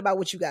not talking about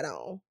what you got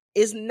on.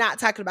 It's not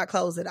talking about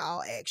clothes at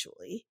all,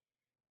 actually.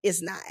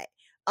 It's not.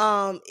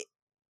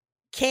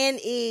 Can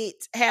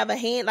it have a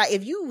hand? Like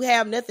if you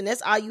have nothing,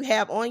 that's all you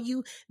have on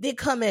you, then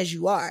come as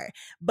you are.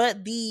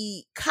 But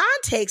the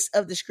context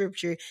of the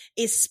scripture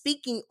is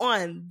speaking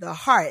on the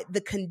heart,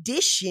 the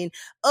condition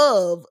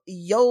of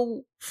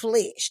your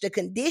flesh, the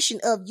condition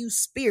of you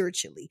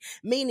spiritually.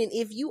 Meaning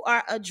if you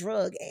are a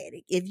drug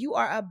addict, if you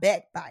are a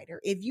backbiter,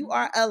 if you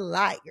are a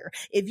liar,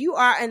 if you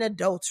are an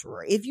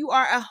adulterer, if you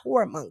are a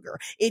whoremonger,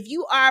 if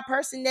you are a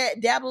person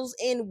that dabbles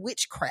in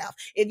witchcraft,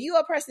 if you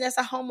are a person that's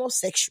a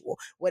homosexual,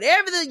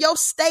 whatever your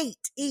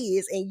state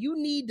is, and you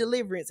need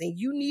deliverance and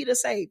you need a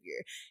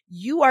savior,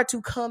 you are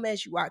to come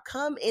as you are.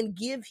 Come and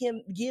give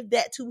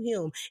that to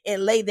him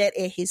and lay that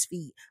at his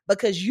feet,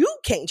 because you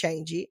can't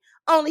change it.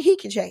 Only he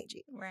can change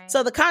it. Right.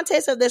 So the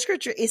context of the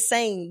scripture is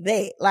saying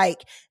that,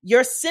 like,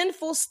 your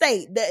sinful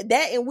state,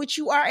 that in which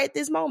you are at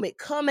this moment,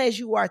 come as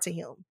you are to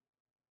him,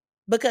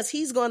 because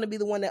he's going to be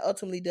the one that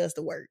ultimately does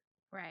the work.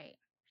 Right.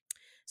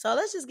 So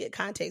let's just get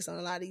context on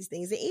a lot of these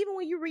things. And even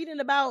when you're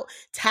reading about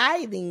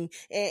tithing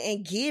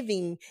and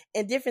giving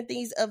and different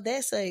things of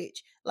that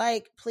such,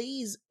 like,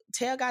 please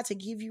tell God to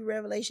give you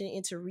revelation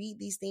and to read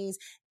these things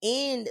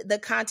in the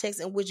context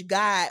in which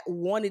God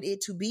wanted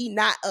it to be,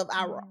 not of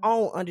our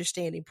own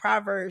understanding.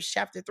 Proverbs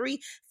chapter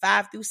 3,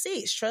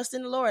 5-6. Trust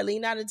in the Lord,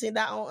 lean not into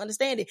thy own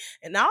understanding.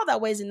 In all thy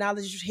ways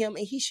acknowledge him,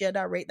 and he shall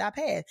direct thy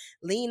path.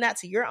 Lean not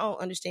to your own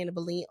understanding,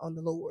 but lean on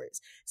the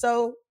Lord's.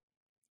 So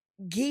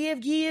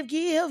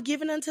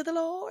giving unto the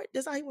Lord.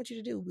 That's all he wants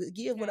you to do.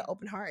 Give with an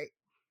open heart.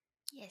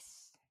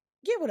 Yes.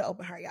 Give with an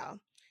open heart, y'all.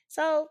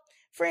 So,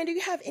 friend, do you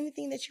have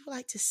anything that you would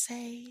like to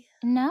say?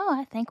 No,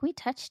 I think we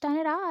touched on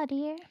it all,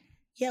 dear.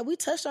 Yeah, we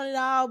touched on it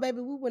all, baby.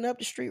 We went up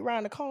the street,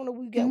 around the corner.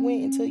 We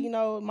went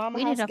into, mama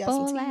house. We did a got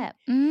full some tea. lap.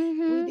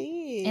 We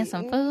did. And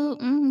some food.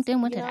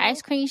 Then went to the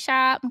ice cream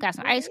shop. Got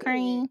some ice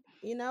cream.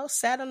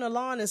 Sat on the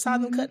lawn and saw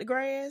them cut the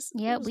grass.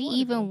 Yeah, we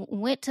even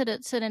went to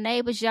the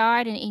neighbor's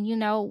yard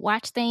and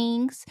watched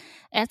things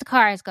as the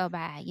cars go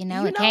by.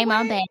 It came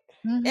on back.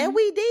 And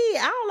we did.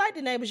 I don't like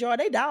the neighbor's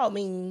yard. They dog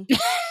mean.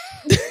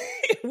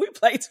 We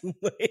play too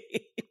much.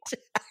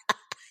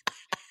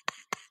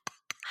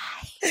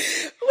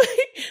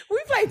 we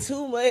play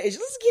too much.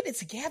 Let's get it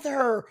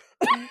together.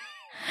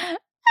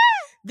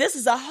 This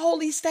is a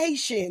holy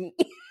station.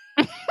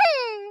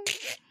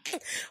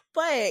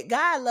 But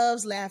God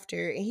loves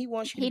laughter, and he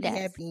wants you to be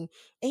happy,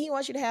 and he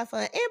wants you to have fun.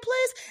 And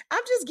plus,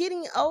 I'm just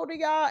getting older,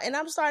 y'all, and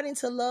I'm starting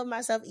to love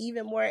myself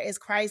even more as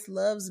Christ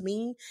loves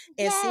me,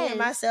 and seeing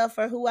myself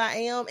for who I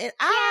am. And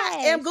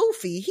I am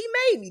goofy. He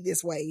made me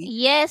this way.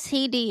 Yes,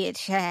 he did,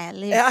 child.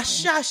 We ain't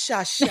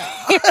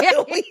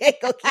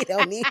gonna get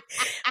on it.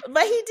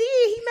 But he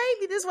did. He made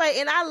me this way,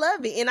 and I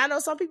love it. And I know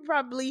some people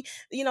probably,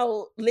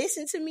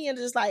 listen to me and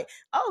just like,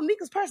 oh,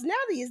 Mika's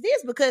personality is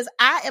this, because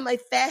I am a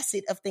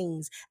facet of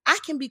things. I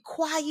can be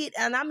quiet,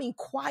 and I mean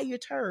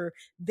quieter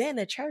than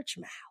a church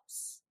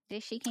mouse.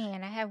 This she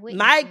can. I have witnessed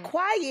my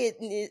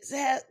quietness.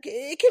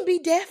 It can be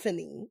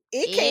deafening.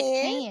 It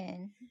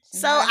can.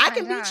 So I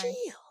can be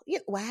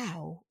chill.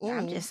 Wow.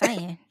 I'm just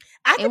saying.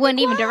 It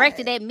wasn't even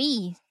directed at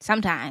me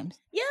sometimes.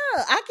 Yeah,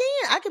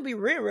 I can be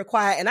real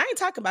quiet. And I ain't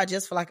talking about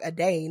just for like a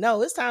day.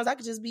 No, it's times I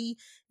could just be,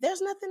 there's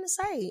nothing to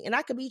say. And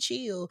I could be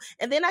chill.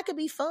 And then I could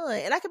be fun.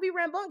 And I could be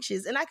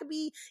rambunctious. And I could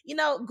be,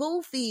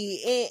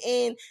 goofy.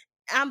 And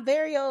I'm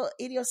very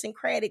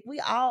idiosyncratic.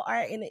 We all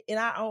are in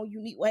our own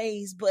unique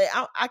ways, but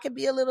I could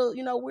be a little,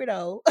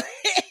 weirdo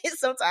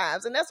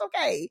sometimes, and that's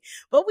okay.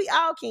 But we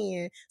all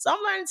can. So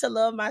I'm learning to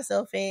love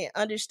myself and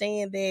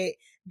understand that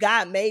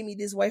God made me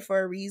this way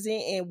for a reason.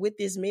 And with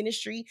this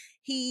ministry,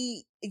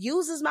 he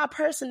uses my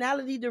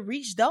personality to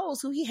reach those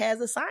who he has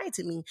assigned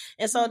to me.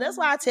 And so that's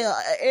why I tell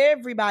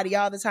everybody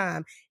all the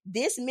time,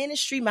 this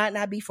ministry might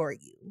not be for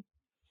you.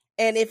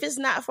 And if it's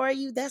not for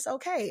you, that's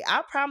okay.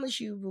 I promise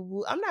you,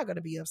 boo-boo, I'm not going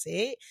to be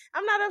upset.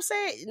 I'm not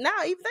upset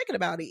now, even thinking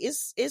about it.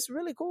 It's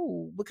really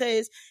cool,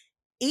 because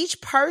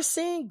each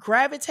person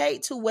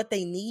gravitate to what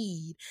they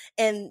need.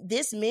 And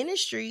this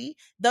ministry,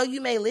 though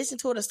you may listen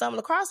to it or stumble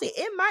across it,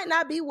 it might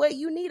not be what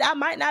you need. I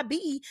might not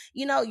be,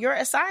 your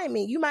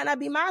assignment. You might not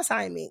be my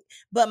assignment.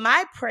 But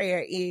my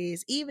prayer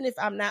is, even if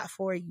I'm not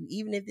for you,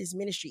 even if this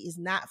ministry is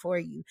not for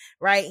you,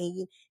 right?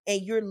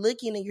 And you're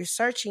looking and you're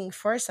searching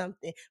for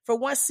something, for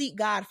one, seek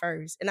God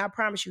first. And I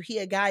promise you,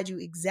 he'll guide you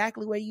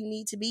exactly where you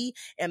need to be.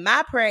 And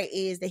my prayer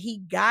is that he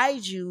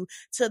guides you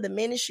to the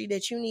ministry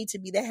that you need to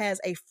be, that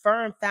has a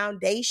firm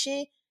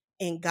foundation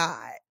in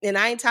God. And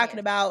I ain't talking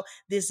about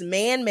this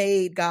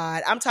man-made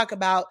God. I'm talking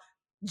about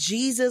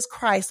Jesus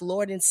Christ,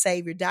 Lord and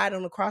Savior, died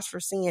on the cross for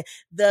sin,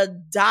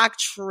 the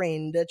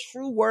doctrine, the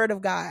true word of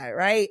God,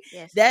 right?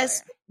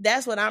 Yes,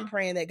 that's what I'm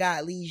praying that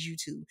God leads you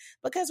to,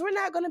 because we're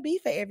not going to be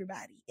for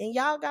everybody. And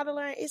y'all got to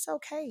learn it's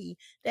okay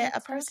that a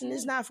person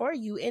is not for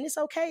you. And it's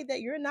okay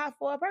that you're not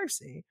for a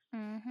person.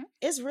 Mm-hmm.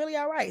 It's really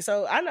all right.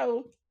 So I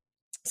know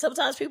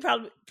sometimes people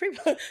probably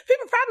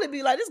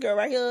be like, this girl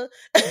right here.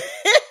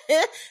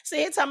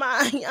 See, talking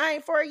about I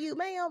ain't for you,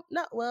 ma'am.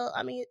 No, well,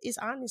 I mean, it's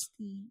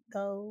honesty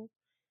though.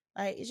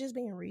 Like, it's just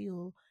being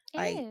real.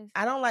 Like,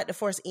 I don't like to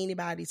force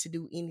anybody to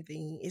do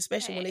anything,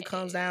 especially when it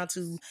comes down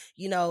to,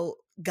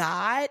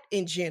 God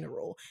in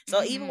general.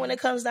 So even when it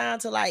comes down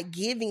to like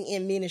giving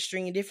in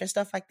ministry and different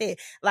stuff like that,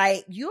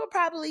 like, you'll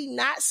probably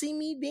not see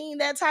me being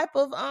that type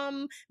of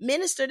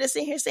minister that's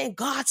in here saying,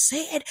 God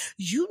said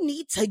you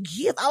need to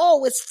give.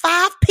 Oh, it's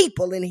 5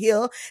 people in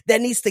here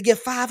that needs to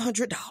give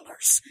 $500.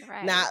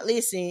 Right. Now,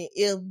 listen,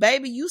 if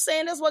baby, you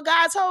saying that's what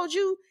God told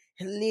you,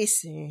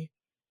 listen,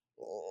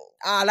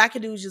 all I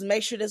can do is just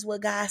make sure that's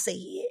what God said.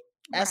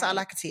 That's all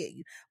I can tell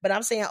you. But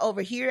I'm saying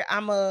over here,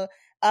 I'm a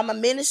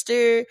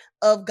minister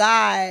of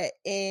God,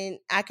 and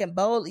I can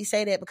boldly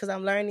say that because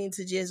I'm learning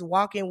to just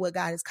walk in what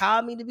God has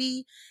called me to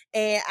be.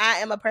 And I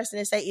am a person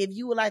that say, if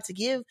you would like to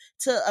give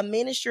to a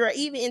ministry or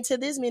even into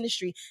this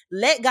ministry,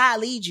 let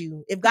God lead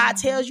you. If God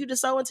tells you to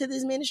sow into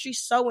this ministry,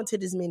 sow into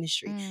this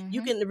ministry.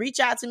 You can reach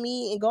out to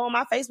me and go on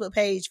my Facebook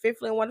page,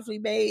 Fearfully and Wonderfully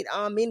Made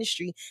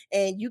Ministry,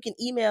 and you can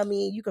email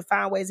me, and you can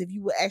find ways if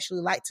you would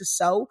actually like to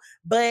sow.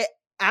 But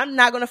I'm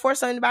not going to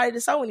force anybody to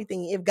sow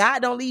anything. If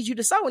God don't lead you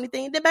to sow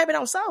anything, then baby,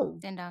 don't sow.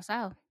 Then don't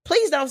sow.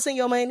 Please don't send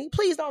your money.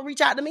 Please don't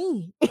reach out to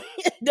me.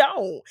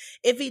 Don't.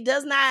 If he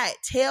does not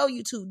tell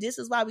you to, this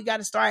is why we got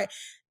to start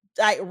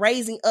like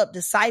raising up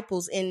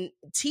disciples and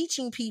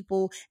teaching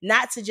people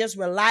not to just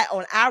rely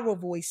on our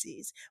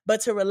voices, but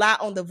to rely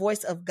on the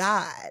voice of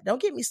God.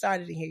 Don't get me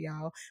started in here,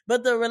 y'all,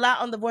 but to rely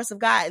on the voice of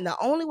God. And the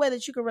only way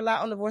that you can rely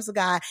on the voice of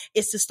God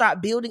is to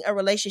start building a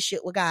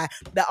relationship with God.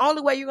 The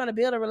only way you're going to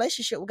build a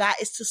relationship with God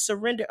is to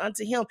surrender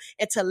unto him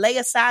and to lay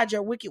aside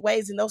your wicked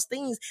ways and those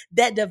things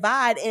that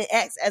divide and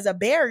acts as a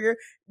barrier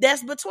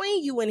that's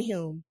between you and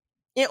him,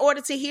 in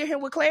order to hear him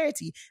with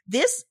clarity.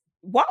 This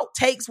walk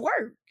takes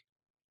work.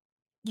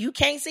 You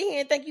can't sit here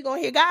and think you're going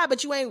to hear God,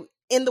 but you ain't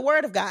in the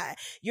word of God.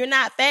 You're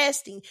not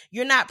fasting.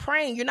 You're not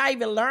praying. You're not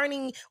even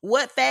learning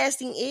what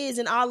fasting is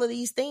and all of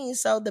these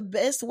things. So the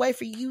best way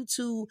for you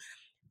to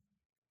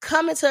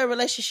come into a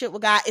relationship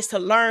with God is to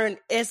learn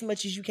as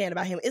much as you can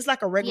about him. It's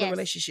like a regular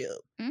relationship.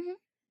 Mm-hmm.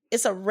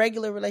 It's a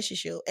regular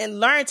relationship, and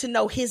learn to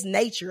know his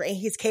nature and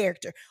his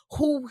character,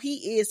 who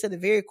he is to the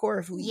very core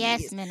of who he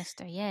is. Yes,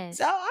 minister. Yes.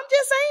 So I'm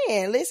just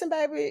saying, listen,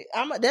 baby,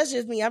 that's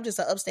just me. I'm just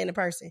an upstanding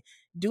person.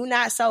 Do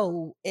not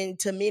sow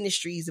into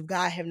ministries if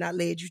God have not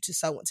led you to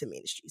sow into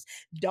ministries.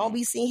 Don't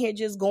be sitting here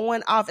just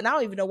going off, and I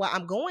don't even know why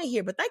I'm going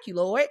here, but thank you,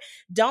 Lord.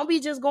 Don't be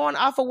just going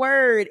off a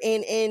word,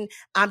 and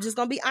I'm just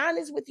going to be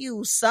honest with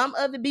you. Some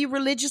of it be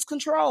religious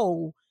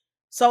control.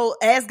 So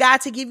ask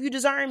God to give you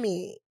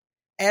discernment.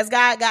 As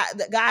God,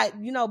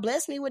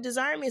 bless me with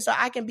discernment so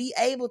I can be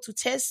able to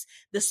test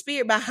the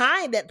spirit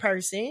behind that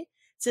person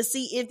to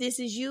see if this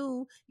is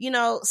you,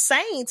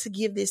 saying to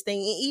give this thing.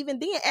 And even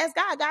then, ask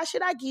God,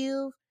 should I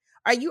give?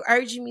 Are you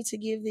urging me to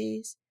give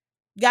this?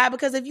 God,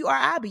 because if you are,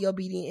 I'll be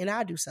obedient and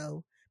I'll do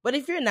so. But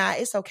if you're not,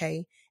 it's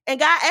okay. And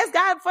God, ask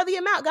God for the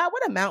amount. God,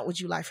 what amount would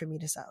you like for me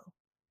to sow?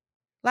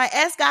 Like,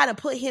 ask God to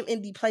put him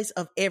in the place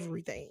of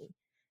everything.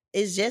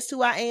 It's just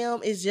who I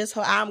am. It's just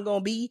who I'm going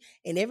to be.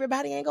 And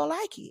everybody ain't going to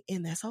like it.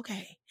 And that's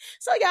okay.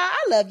 So, y'all,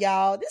 I love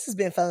y'all. This has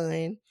been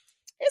fun.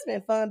 It's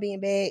been fun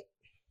being back.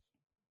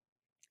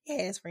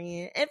 Yes,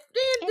 friend. And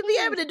then to be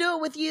able to do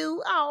it with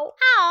you. Oh.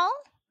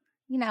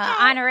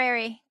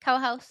 Honorary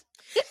co-host.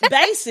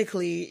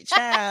 Basically,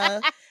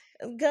 child.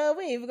 Girl,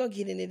 we ain't even gonna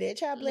get into that.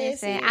 Child,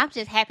 bless you. I'm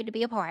just happy to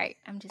be a part.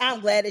 I'm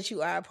glad that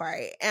you are a part.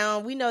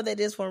 We know that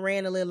this one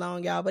ran a little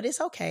long, y'all, but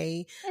it's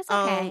okay. It's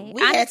okay.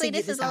 Honestly,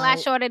 this is a lot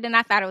shorter than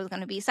I thought it was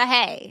going to be. So,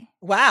 hey.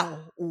 Wow.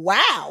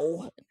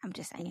 I'm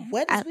just saying.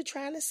 What is we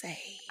trying to say?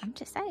 I'm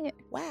just saying.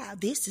 Wow,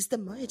 this is the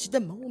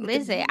moment.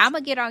 Listen, I'm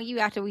going to get on you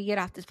after we get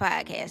off this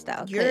podcast,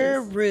 though.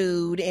 You're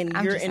rude, and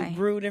you're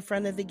rude in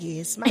front of the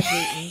guests. My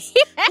goodness.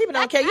 People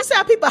don't care. You see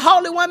how people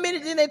holy 1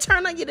 minute, then they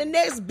turn on you the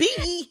next.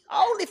 Be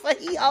holy for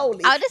he holy.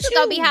 Oh, this is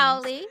going to be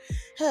holy.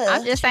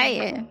 I'm just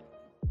saying.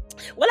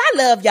 Well, I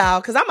love y'all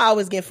because I'm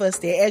always getting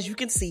fussed at, as you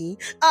can see.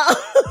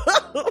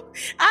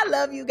 I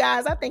love you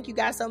guys. I thank you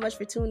guys so much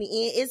for tuning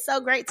in. It's so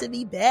great to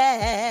be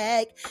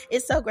back.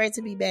 It's so great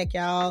to be back,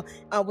 y'all,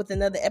 with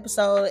another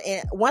episode.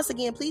 And once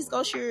again, please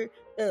go sure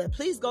to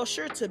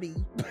be.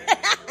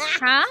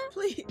 Huh?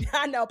 Please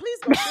go sure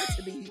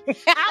to be.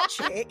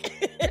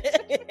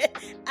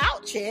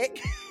 Out check.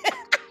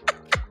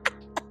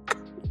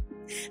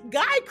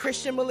 Guy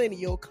Christian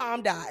Millennial,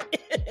 calm down.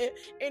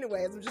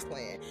 Anyways, I'm just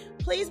playing.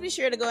 Please be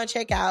sure to go and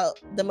check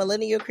out the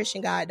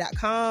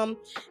millennialchristianguide.com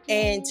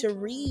and to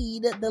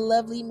read the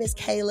lovely Miss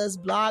Kayla's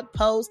blog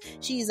post.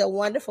 She's a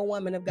wonderful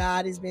woman of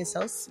God. It's been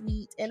so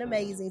sweet and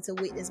amazing to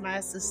witness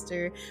my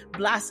sister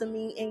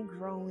blossoming and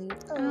growing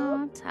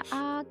up. To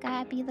all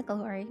God be the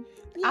glory.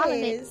 Yes. All of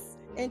it.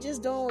 And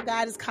just doing what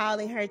God is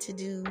calling her to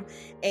do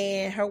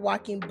and her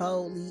walking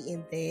boldly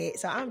in that.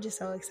 So I'm just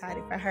so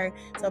excited for her.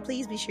 So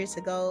please be sure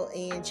to go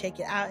and check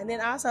it out. And then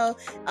also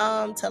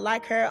to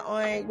like her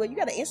on, well, you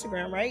got an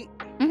Instagram, right?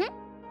 Mm-hmm.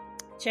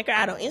 Check her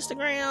out on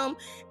Instagram,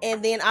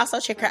 and then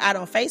also check her out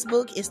on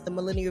Facebook. It's the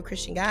Millennial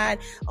Christian Guide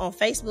on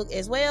Facebook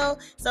as well.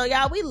 So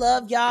y'all, we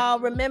love y'all.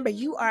 Remember,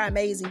 you are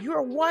amazing. You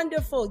are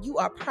wonderful. You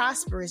are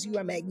prosperous. You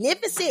are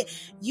magnificent.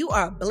 You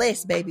are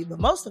blessed, baby. But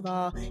most of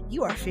all,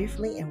 you are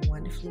fearfully and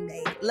wonderfully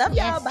made. Love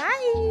y'all.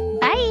 Bye.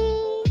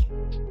 Bye.